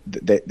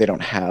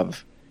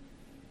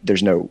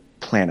there's no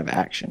plan of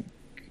action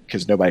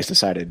because nobody's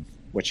decided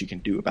what you can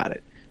do about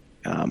it.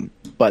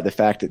 But the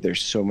fact that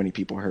there's so many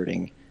people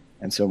hurting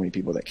and so many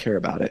people that care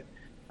about it,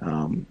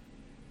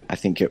 I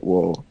think it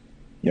will,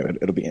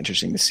 it'll be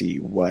interesting to see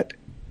what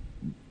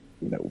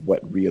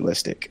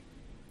realistic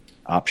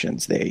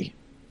options they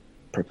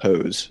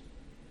propose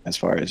as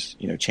far as,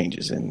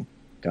 changes in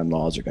gun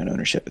laws or gun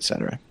ownership, et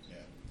cetera.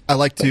 I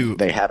like to...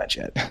 They haven't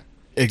yet.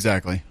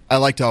 Exactly. I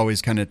like to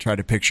always kind of try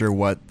to picture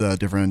what the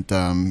different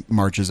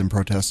marches and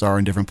protests are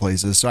in different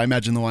places. So I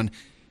imagine the one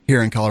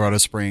here in Colorado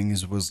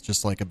Springs was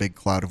just like a big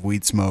cloud of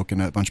weed smoke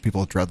and a bunch of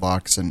people with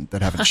dreadlocks and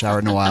that haven't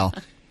showered in a while.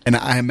 And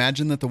I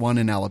imagine that the one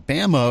in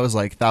Alabama was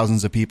like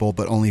thousands of people,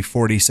 but only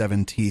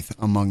 47 teeth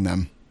among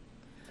them.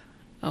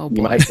 Oh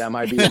boy. You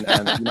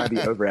might be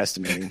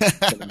overestimating.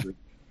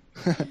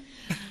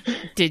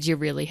 Did you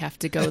really have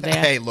to go there?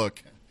 Hey,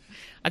 look.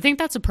 I think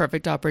that's a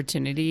perfect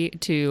opportunity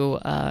to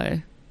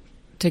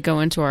go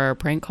into our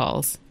prank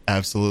calls.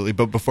 Absolutely.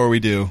 But before we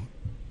do,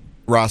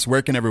 Ross,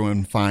 where can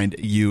everyone find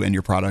you and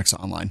your products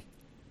online?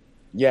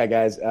 Yeah,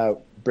 guys,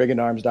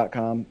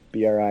 brigandarms.com,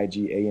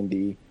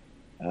 BRIGAND.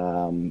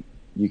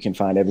 You can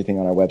find everything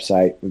on our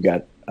website. We've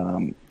got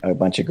a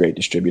bunch of great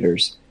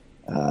distributors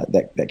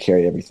that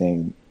carry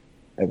everything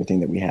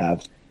that we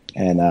have.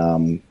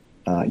 And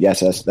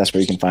yes, that's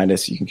where you can find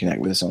us. You can connect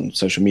with us on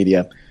social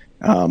media,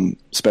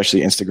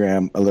 especially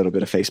Instagram, a little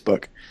bit of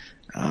Facebook.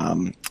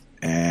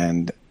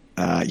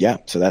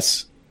 So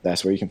that's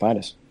where you can find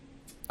us.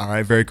 All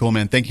right. Very cool,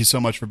 man. Thank you so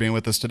much for being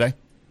with us today.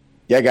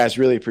 Yeah, guys,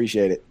 really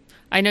appreciate it.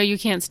 I know you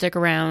can't stick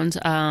around,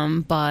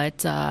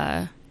 but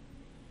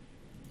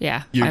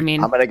yeah, I'm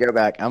gonna go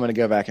back. I'm gonna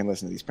go back and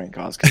listen to these prank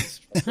calls because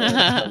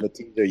from the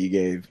teaser you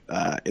gave,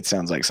 it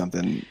sounds like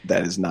something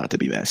that is not to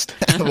be missed.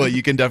 Well,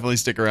 you can definitely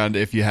stick around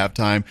if you have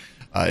time.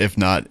 If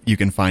not, you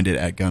can find it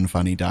at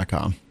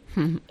gunfunny.com.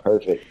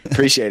 Perfect.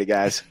 Appreciate it,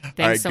 guys.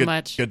 Thanks so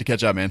much. Good to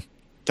catch up, man.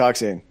 Talk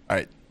soon. All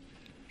right.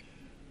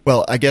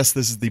 Well, I guess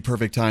this is the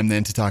perfect time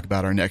then to talk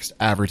about our next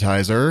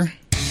advertiser.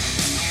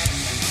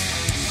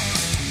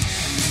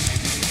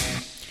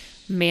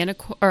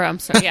 Matador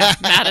Arms.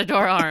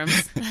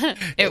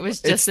 It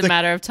was just a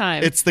matter of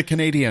time. It's the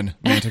Canadian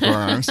Matador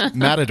Arms.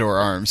 Matador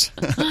Arms.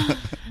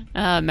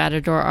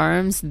 Matador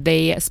Arms.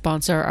 They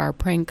sponsor our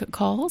prank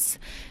calls.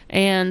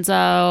 And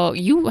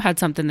you had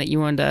something that you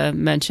wanted to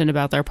mention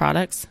about their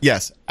products?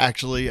 Yes.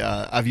 Actually,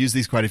 I've used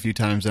these quite a few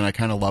times, and I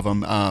kind of love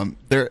them.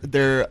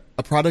 They're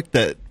a product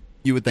that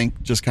you would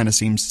think just kind of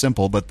seems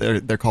simple, but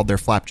they're called their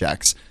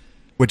flapjacks,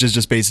 which is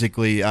just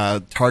basically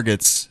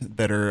targets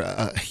that are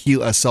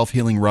a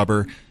self-healing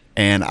rubber.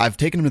 And I've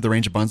taken them to the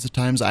range a bunch of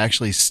times. I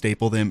actually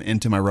staple them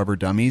into my rubber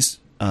dummies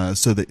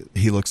so that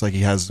he looks like he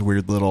has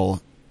weird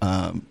little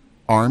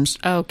arms.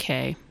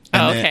 Okay.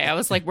 I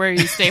was like, where are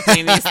you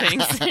stapling these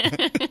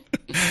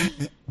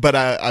things? But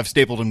I've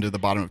stapled them to the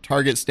bottom of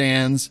target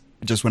stands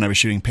just when I was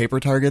shooting paper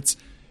targets.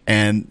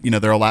 And,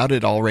 they're allowed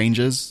at all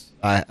ranges.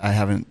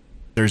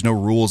 There's no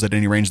rules at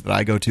any range that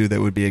I go to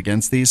that would be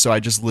against these. So I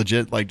just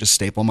legit just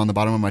staple them on the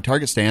bottom of my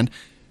target stand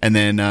and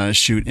then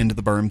shoot into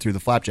the berm through the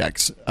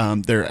flapjacks.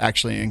 They're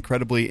actually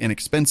incredibly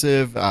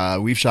inexpensive.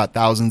 We've shot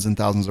thousands and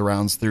thousands of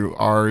rounds through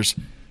ours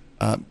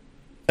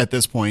at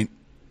this point.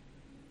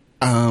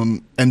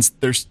 And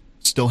they're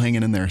still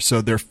hanging in there. So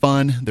they're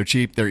fun, they're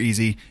cheap, they're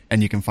easy,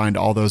 and you can find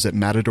all those at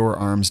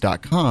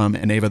matadorarms.com.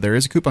 And Ava, there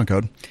is a coupon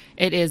code.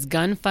 It is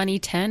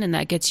GUNFUNNY10, and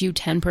that gets you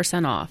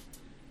 10% off.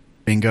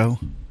 Bingo.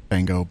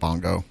 Bango,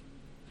 bongo.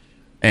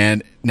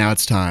 And now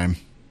it's time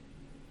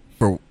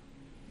for...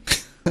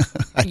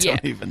 I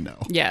don't even know.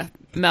 Yeah.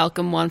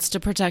 Malcolm wants to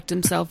protect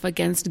himself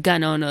against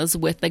gun owners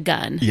with a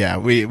gun. Yeah,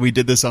 we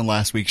did this on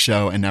last week's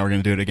show, and now we're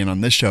going to do it again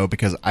on this show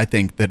because I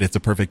think that it's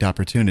a perfect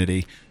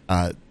opportunity.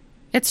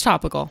 It's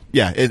topical.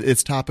 Yeah,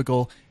 it's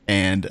topical,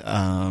 and,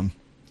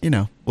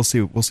 we'll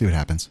see what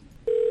happens.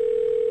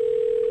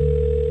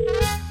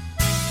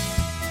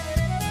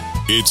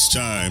 It's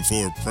time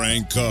for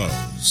Prank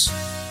Calls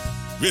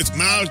with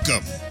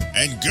Malcolm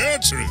and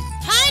Gertrude.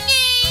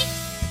 Honey!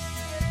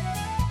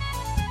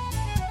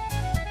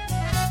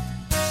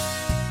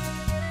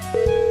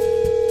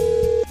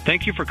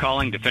 Thank you for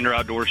calling Defender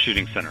Outdoor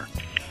Shooting Center.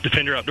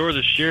 Defender Outdoor,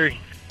 this is Jerry.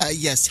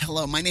 Yes,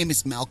 hello. My name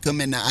is Malcolm,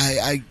 and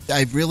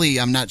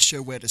I'm not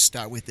sure where to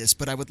start with this,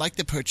 but I would like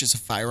to purchase a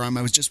firearm.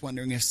 I was just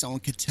wondering if someone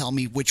could tell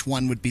me which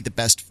one would be the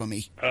best for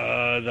me.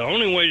 The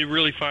only way to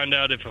really find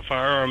out if a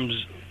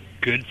firearm's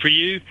good for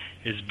you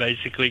is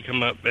basically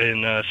come up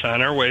and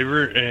sign our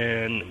waiver,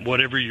 and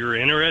whatever you're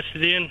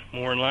interested in,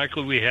 more than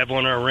likely we have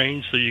on our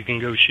range so you can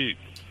go shoot.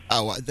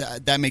 Oh,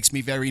 that makes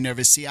me very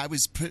nervous. See, I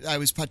was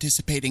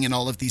participating in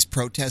all of these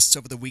protests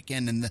over the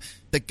weekend, and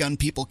the gun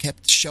people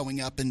kept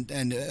showing up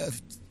and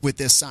with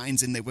their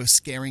signs, and they were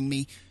scaring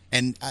me.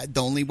 And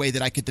the only way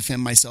that I could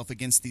defend myself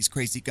against these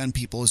crazy gun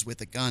people is with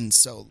a gun.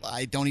 So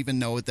I don't even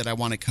know that I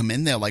want to come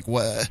in there. Like,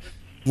 what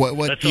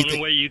That's the only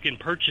way you can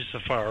purchase a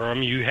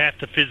firearm. You have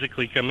to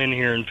physically come in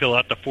here and fill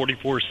out the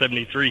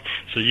 4473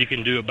 so you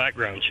can do a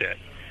background check.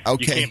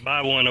 Okay. You can't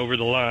buy one over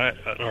the line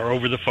or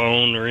over the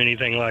phone or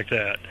anything like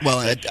that.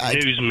 Well,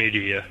 news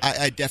media.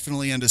 I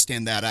definitely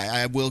understand that.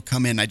 I will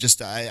come in. I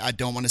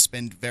don't want to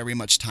spend very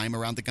much time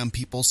around the gun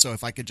people. So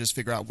if I could just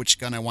figure out which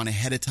gun I want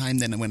ahead of time,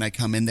 then when I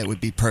come in, that would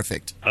be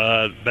perfect.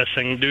 Best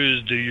thing to do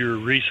is do your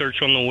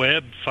research on the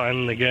web,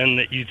 find the gun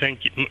that you think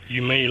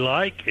you may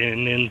like,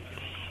 and then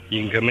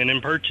you can come in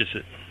and purchase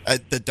it.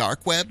 The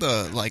dark web?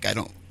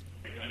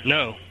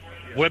 No,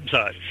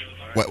 websites.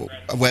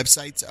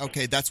 Websites?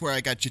 Okay, that's where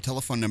I got your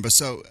telephone number.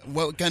 So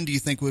what gun do you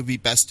think would be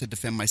best to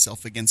defend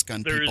myself against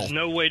gun people? There is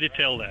no way to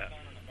tell that.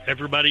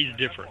 Everybody's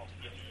different.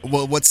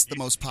 Well, what's the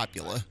most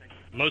popular?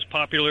 Most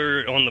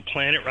popular on the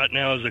planet right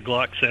now is a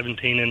Glock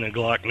 17 and a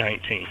Glock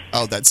 19.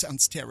 Oh, that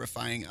sounds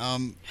terrifying.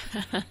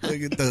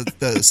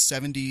 The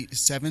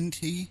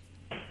 70?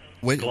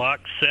 What?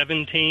 Glock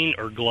 17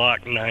 or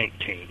Glock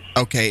 19.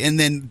 Okay, and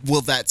then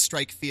will that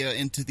strike fear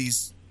into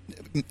these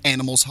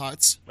animals'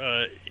 hearts?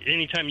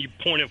 Anytime you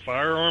point a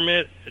firearm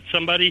at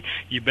somebody,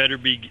 you better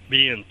be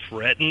being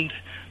threatened,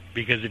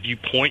 because if you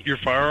point your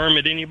firearm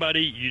at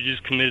anybody, you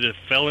just committed a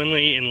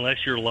felony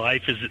unless your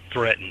life is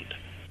threatened.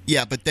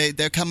 Yeah, but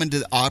they're coming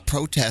to our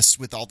protests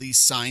with all these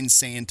signs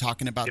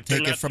talking about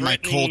take it from my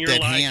cold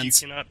dead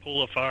hands. You cannot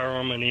pull a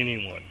firearm on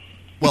anyone.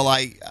 Well,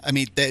 I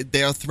mean,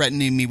 they're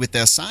threatening me with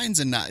their signs,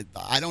 and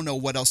I don't know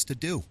what else to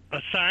do. A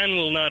sign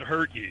will not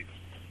hurt you.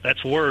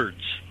 That's words.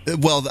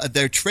 Well,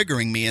 they're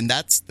triggering me, and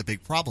that's the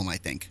big problem, I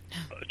think.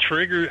 A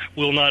trigger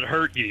will not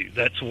hurt you.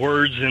 That's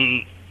words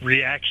and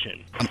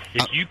reaction.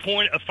 If you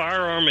point a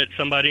firearm at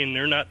somebody and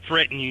they're not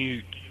threatening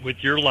you with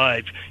your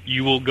life,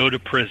 you will go to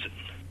prison.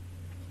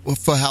 Well,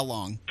 for how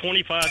long?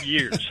 25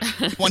 years.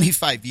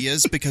 25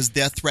 years because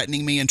they're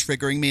threatening me and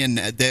triggering me, and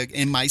they're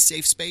in my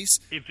safe space?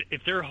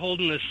 If they're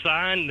holding a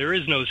sign, there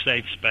is no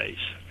safe space.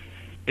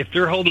 If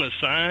they're holding a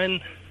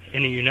sign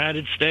in the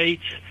United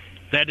States,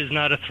 that is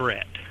not a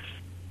threat.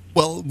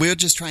 Well, we're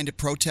just trying to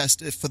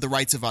protest for the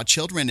rights of our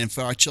children and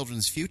for our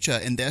children's future,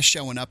 and they're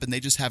showing up and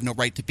they just have no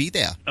right to be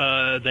there.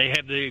 They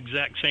have the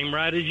exact same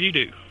right as you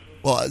do.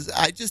 Well,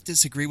 I just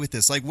disagree with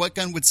this. Like, what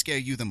gun would scare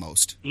you the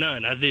most?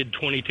 None. I did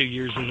 22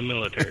 years in the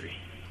military.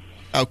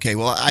 Okay,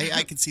 well,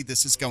 I can see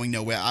this is going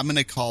nowhere. I'm going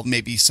to call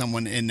maybe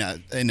someone in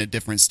a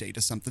different state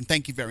or something.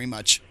 Thank you very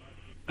much.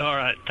 All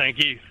right, thank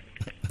you.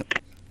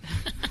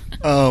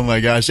 Oh,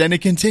 my gosh. And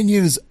it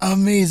continues.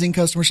 Amazing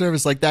customer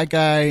service. Like that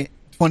guy,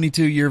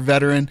 22-year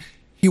veteran,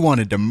 he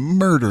wanted to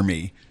murder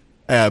me.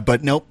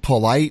 But nope,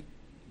 polite,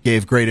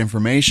 gave great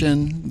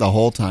information the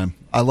whole time.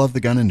 I love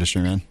the gun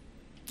industry, man.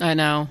 I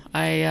know.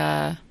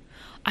 I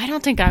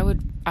don't think I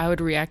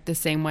would react the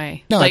same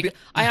way. No,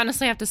 I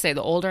honestly have to say,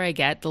 the older I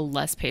get, the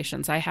less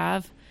patience I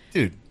have.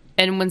 Dude.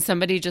 And when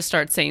somebody just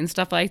starts saying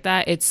stuff like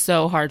that, it's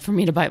so hard for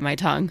me to bite my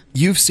tongue.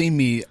 You've seen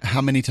me how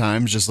many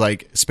times just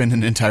like spend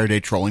an entire day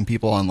trolling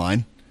people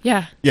online?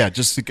 Yeah. Yeah,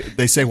 just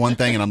they say one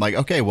thing and I'm like,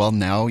 okay, well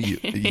now you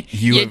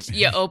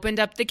opened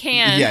up the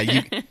can.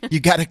 Yeah, you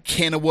got a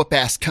can of whoop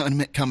ass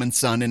coming,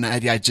 son, and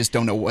I just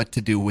don't know what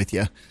to do with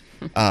you.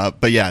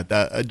 But yeah,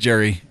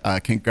 Jerry,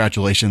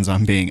 congratulations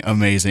on being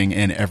amazing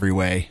in every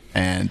way,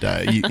 and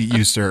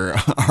you sir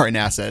are an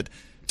asset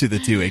to the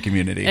 2A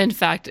community. In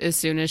fact, as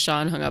soon as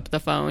Sean hung up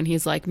the phone,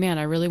 he's like, man,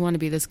 I really want to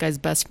be this guy's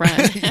best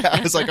friend. Yeah, I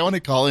was like, I want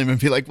to call him and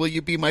be like, will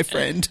you be my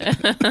friend?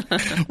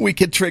 We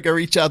could trigger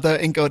each other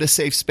and go to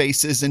safe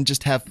spaces and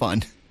just have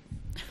fun.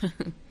 All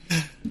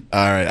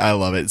right, I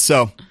love it.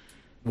 So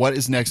what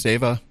is next,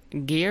 Ava?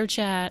 Gear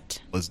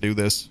chat. Let's do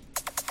this.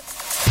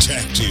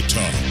 Tacti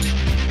Talk.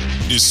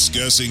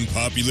 Discussing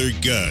popular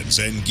guns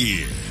and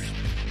gear.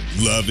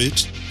 Love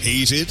it?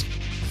 Hate it?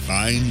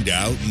 Find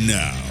out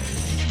now.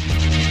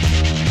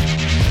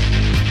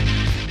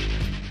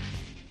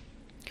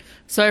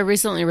 So I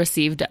recently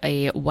received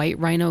a White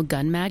Rhino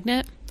gun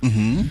magnet.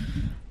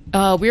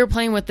 Mm-hmm. We were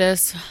playing with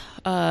this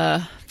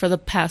for the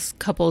past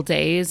couple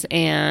days,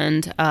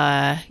 and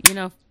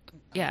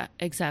yeah,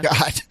 exactly.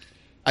 God,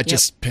 I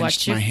just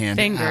pinched my hand.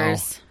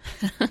 Fingers.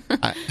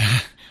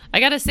 I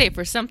gotta say,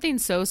 for something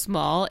so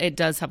small, it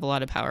does have a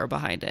lot of power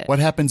behind it. What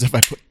happens if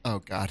I put... Oh,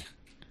 God.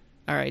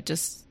 All right,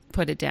 just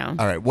put it down.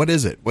 All right, what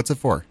is it? What's it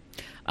for?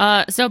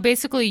 So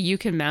basically, you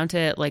can mount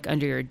it like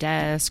under your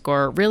desk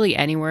or really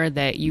anywhere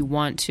that you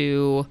want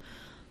to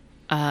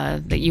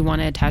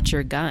attach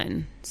your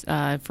gun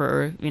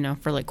for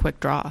like quick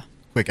draw.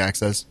 Quick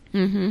access?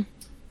 Mm-hmm.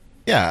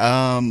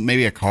 Yeah,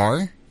 maybe a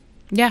car?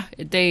 Yeah,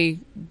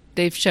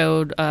 they've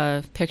showed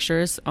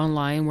pictures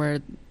online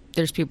where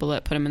there's people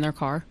that put them in their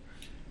car.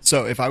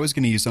 So if I was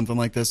going to use something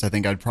like this, I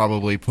think I'd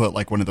probably put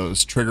like one of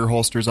those trigger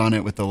holsters on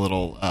it with the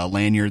little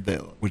lanyard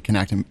that would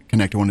connect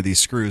to one of these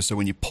screws. So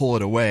when you pull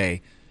it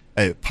away,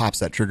 it pops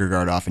that trigger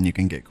guard off and you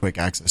can get quick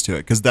access to it.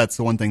 Because that's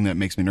the one thing that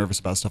makes me nervous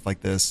about stuff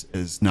like this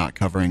is not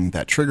covering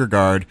that trigger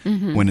guard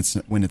when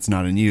it's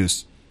not in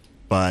use.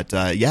 But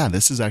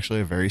this is actually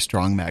a very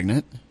strong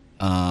magnet.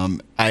 I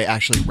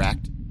actually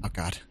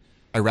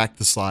racked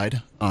the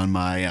slide on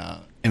my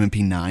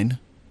M&P 9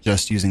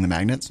 just using the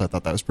magnet, so I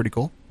thought that was pretty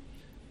cool.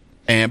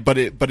 But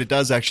it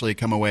does actually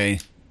come away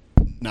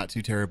not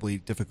too terribly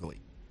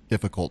difficultly.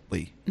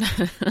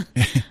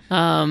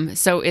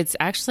 So it's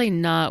actually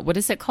not, what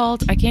is it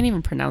called? I can't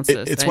even pronounce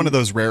this. It's one of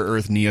those rare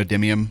earth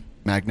neodymium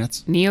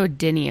magnets.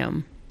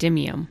 Neodymium.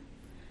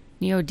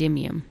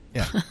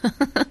 Yeah. So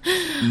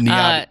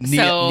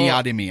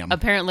neodymium.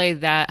 Apparently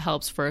that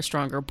helps for a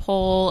stronger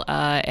pull.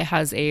 It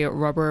has a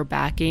rubber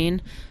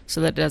backing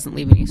so that it doesn't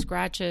leave any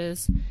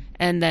scratches.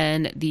 And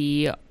then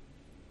the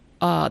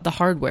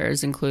hardware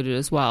is included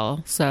as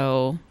well.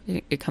 So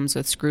it comes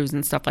with screws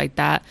and stuff like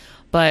that.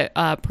 But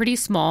pretty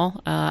small.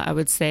 I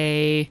would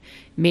say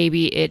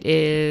maybe it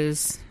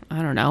is,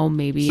 I don't know,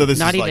 maybe so this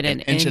not is even like an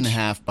inch and a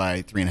half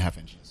by 3.5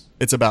 inches.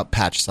 It's about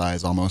patch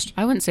size almost.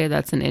 I wouldn't say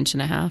that's an inch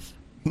and a half.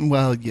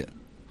 Well, yeah.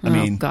 I Oh,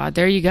 mean, God,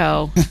 there you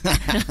go.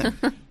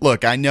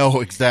 look, I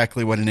know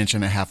exactly what an inch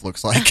and a half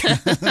looks like.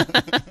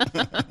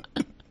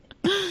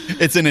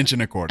 It's an inch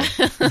and a quarter.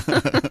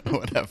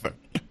 Whatever.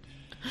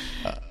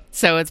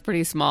 So it's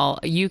pretty small.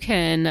 You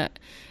can, if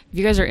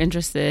you guys are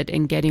interested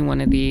in getting one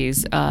of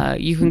these,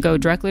 you can go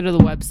directly to the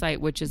website,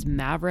 which is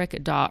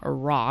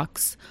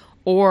maverick.rocks,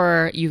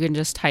 or you can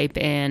just type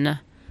in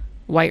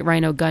White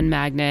Rhino gun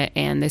magnet,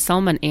 and they sell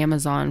them on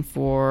Amazon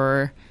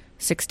for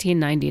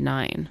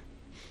 $16.99.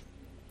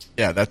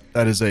 Yeah,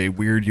 that is a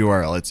weird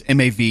URL. It's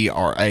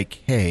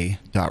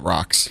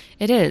mavrik.rocks.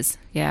 It is.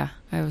 Yeah,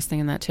 I was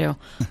thinking that too.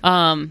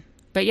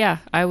 But yeah,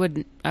 I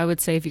would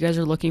say if you guys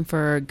are looking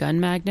for gun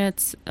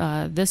magnets,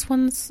 this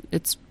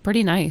it's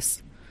pretty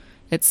nice.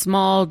 It's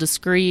small,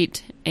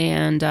 discreet,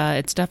 and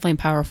it's definitely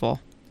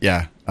powerful.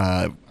 Yeah,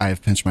 I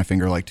have pinched my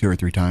finger like 2 or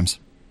 3 times.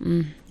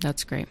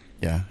 That's great.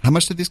 Yeah. How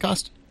much did these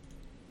cost?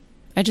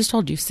 I just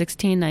told you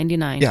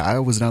 $16.99. Yeah, I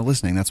was not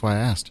listening. That's why I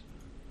asked.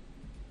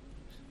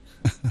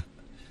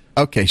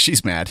 Okay,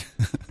 she's mad.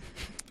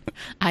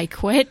 I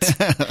quit.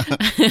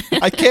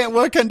 I can't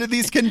work under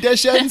these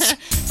conditions.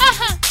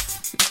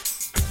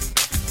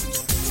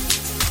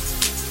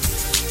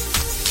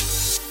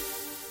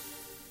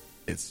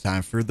 It's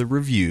time for the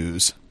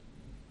reviews.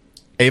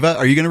 Ava,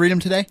 are you going to read them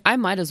today? I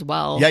might as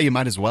well. Yeah, you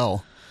might as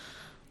well.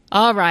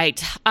 All right.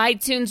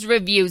 iTunes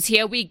reviews.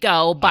 Here we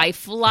go. By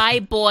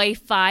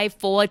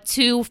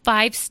Flyboy542,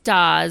 5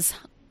 stars.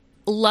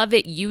 Love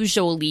it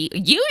usually.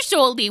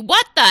 Usually?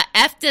 What the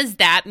F does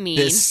that mean?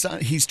 He's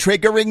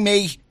triggering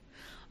me.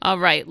 All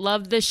right.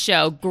 Love the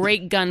show.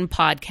 Great gun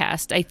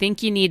podcast. I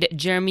think you need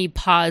Jeremy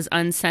Paz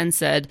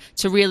Uncensored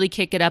to really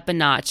kick it up a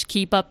notch.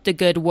 Keep up the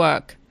good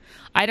work.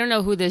 I don't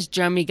know who this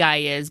Jeremy guy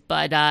is,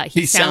 but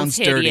he sounds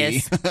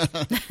hideous.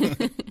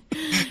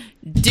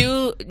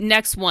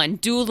 Next one.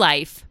 Do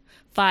Life.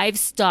 5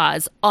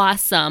 stars.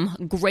 Awesome.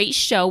 Great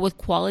show with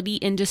quality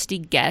industry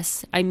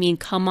guests. I mean,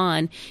 come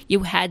on.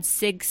 You had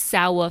Sig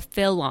Sauer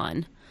Phil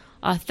on.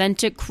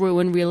 Authentic crew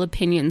and real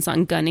opinions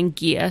on gun and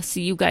gear.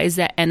 See you guys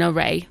at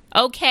NRA.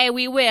 Okay,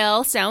 we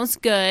will. Sounds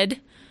good.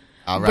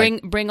 All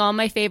right. Bring all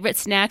my favorite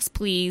snacks,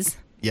 please.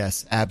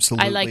 Yes,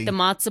 absolutely. I like the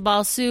matzo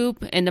ball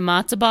soup and the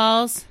matzo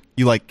balls.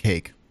 You like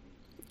cake.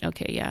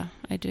 Okay, yeah,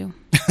 I do.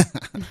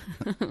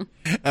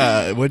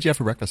 What did you have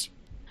for breakfast?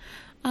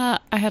 I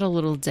had a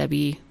little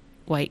Debbie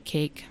white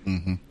cake.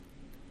 Mm-hmm.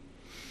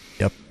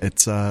 Yep,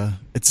 it's a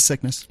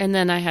sickness. And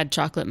then I had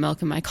chocolate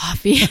milk in my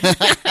coffee.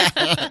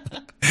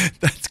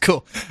 That's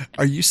cool.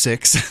 Are you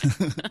 6?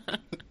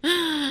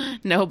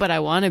 No, but I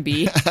want to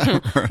be.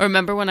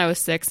 Remember when I was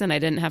 6 and I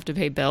didn't have to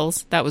pay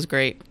bills? That was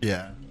great.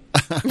 Yeah,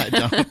 I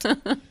don't.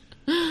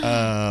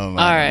 All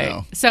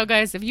right. So,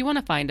 guys, if you want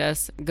to find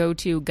us, go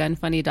to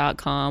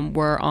gunfunny.com.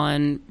 We're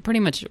on pretty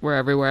much, we're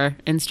everywhere.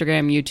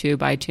 Instagram, YouTube,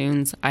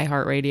 iTunes,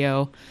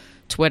 iHeartRadio,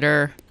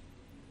 Twitter.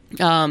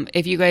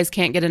 If you guys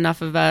can't get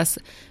enough of us,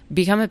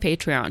 become a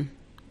Patreon.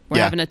 We're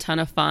having a ton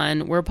of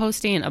fun. We're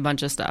posting a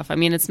bunch of stuff. I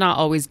mean, it's not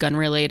always gun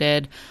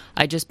related.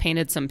 I just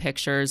painted some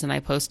pictures and I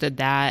posted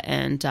that.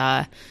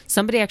 And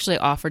somebody actually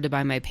offered to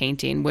buy my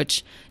painting,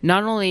 which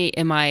not only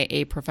am I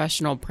a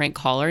professional prank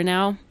caller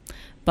now,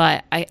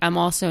 but I'm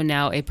also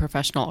now a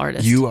professional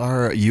artist. You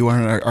are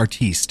an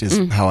artiste is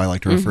how I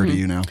like to refer to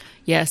you now.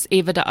 Yes,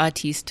 Ava the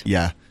artiste.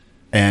 Yeah.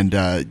 And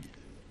I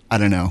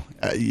don't know,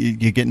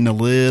 you're getting a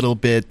little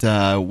bit,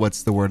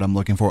 what's the word I'm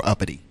looking for,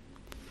 uppity.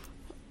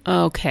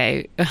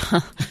 Okay.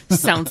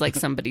 Sounds like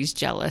somebody's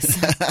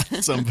jealous.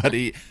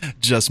 Somebody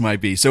just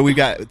might be. So we've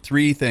got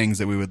 3 things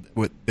that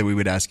we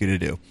would ask you to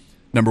do.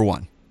 Number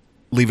 1,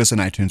 leave us an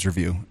iTunes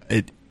review.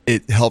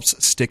 It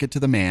helps stick it to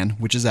the man,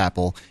 which is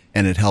Apple,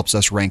 and it helps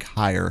us rank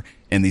higher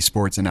in the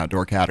sports and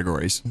outdoor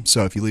categories.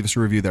 So if you leave us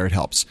a review there, it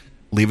helps.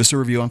 Leave us a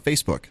review on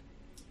Facebook.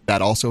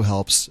 That also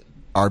helps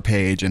our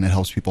page, and it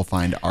helps people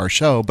find our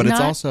show. But it's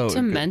also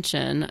to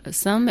mention,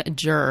 some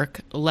jerk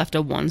left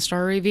a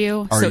 1-star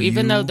review. So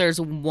even though there's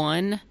only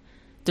one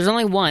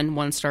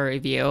 1-star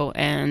review,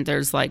 and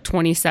there's like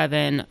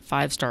 27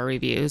 5-star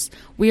reviews,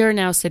 we are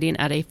now sitting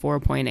at a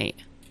 4.8.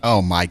 Oh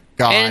my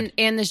God.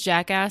 And this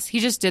jackass,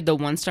 he just did the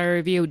 1-star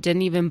review,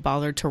 didn't even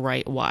bother to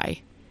write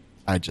why.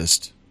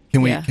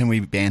 Can we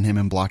ban him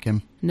and block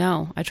him?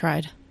 No, I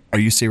tried. Are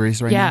you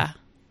serious right now? Yeah.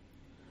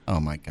 Oh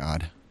my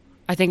God.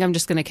 I think I'm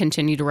just going to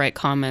continue to write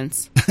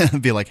comments.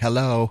 Be like,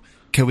 hello,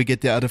 can we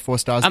get the other 4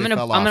 stars? I'm going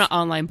to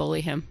online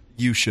bully him.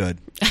 You should.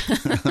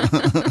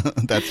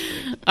 That's great.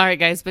 All right,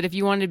 guys. But if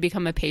you wanted to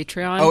become a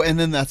Patreon. Oh, and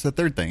then that's the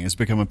third thing is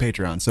become a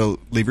Patreon. So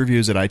leave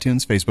reviews at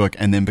iTunes, Facebook,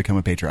 and then become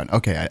a Patreon.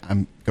 Okay,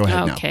 I'm go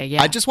ahead now. Okay,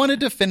 yeah. I just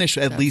wanted to finish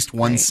at least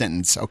one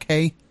sentence,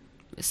 okay?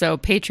 So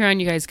Patreon,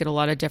 you guys get a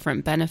lot of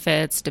different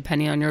benefits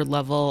depending on your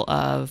level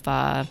of...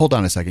 Hold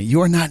on a second.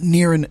 You are not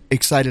near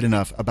excited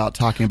enough about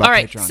talking about All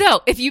right, Patreon.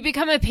 so if you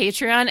become a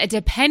Patreon,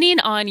 depending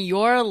on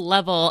your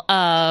level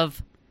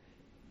of...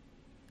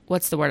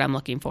 What's the word I'm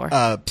looking for?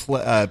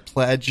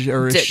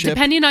 Pledgership.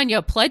 Depending on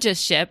your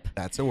pledgership.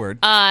 That's a word.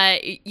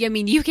 I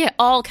mean, you get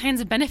all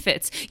kinds of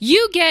benefits.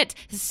 You get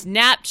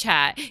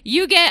Snapchat.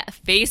 You get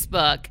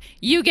Facebook.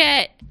 You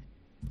get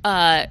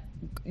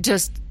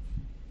just...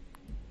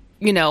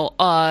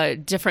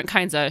 different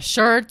kinds of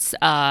shirts.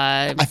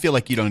 I feel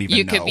like you don't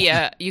even know.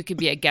 You could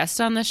be a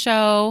guest on the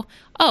show.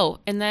 Oh,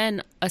 and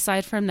then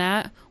aside from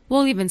that,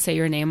 we'll even say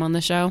your name on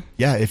the show.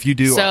 Yeah, if you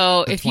do.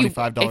 So if you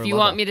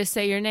want me to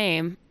say your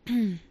name.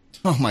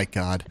 Oh my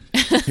God.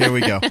 Here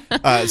we go.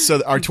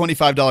 So our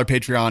 $25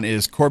 Patreon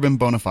is Corbin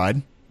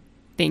Bonafide.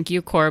 Thank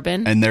you,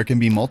 Corbin. And there can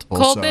be multiple.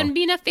 Corbin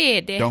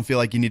Bonafide. Don't feel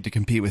like you need to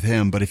compete with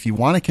him, but if you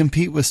want to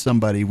compete with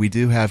somebody, we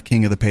do have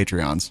King of the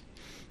Patreons.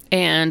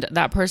 And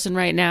that person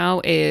right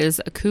now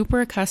is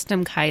Cooper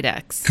Custom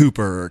Kydex.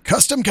 Cooper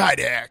Custom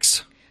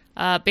Kydex.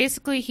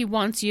 Basically, he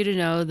wants you to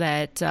know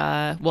that,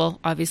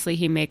 obviously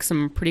he makes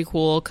some pretty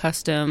cool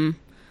custom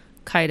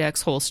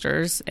Kydex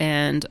holsters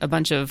and a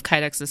bunch of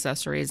Kydex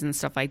accessories and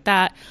stuff like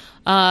that.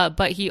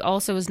 But he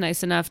also is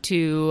nice enough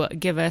to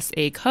give us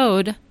a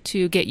code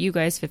to get you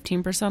guys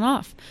 15%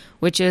 off,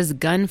 which is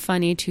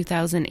GunFunny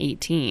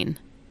 2018.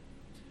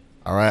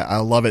 All right. I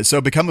love it.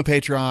 So become a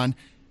Patreon.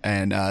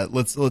 And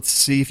let's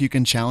see if you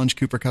can challenge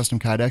Cooper Custom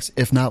Kydex.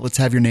 If not, let's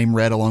have your name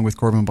read along with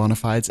Corbin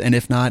Bonafides. And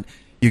if not,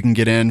 you can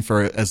get in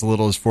for as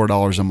little as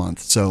 $4 a month.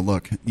 So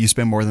look, you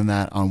spend more than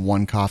that on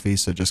one coffee.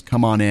 So just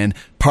come on in,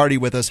 party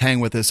with us, hang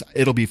with us.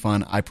 It'll be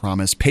fun, I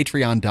promise.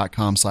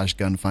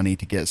 Patreon.com/gunfunny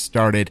to get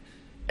started.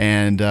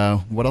 And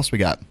what else we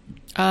got?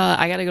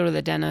 I got to go to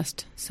the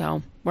dentist,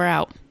 so we're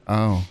out.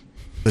 Oh.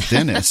 The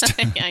dentist.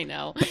 I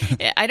know.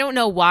 I don't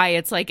know why.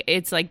 It's like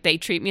they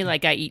treat me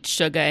like I eat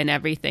sugar and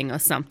everything or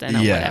something. Or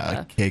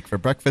whatever. Cake for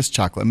breakfast,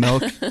 chocolate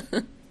milk.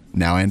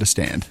 Now I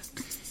understand.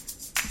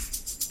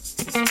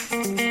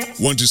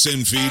 Want to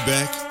send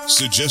feedback?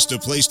 Suggest a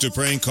place to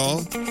prank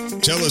call?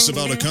 Tell us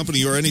about a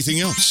company or anything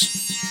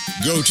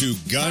else? Go to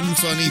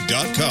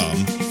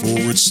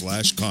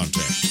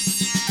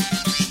gunfunny.com/contact.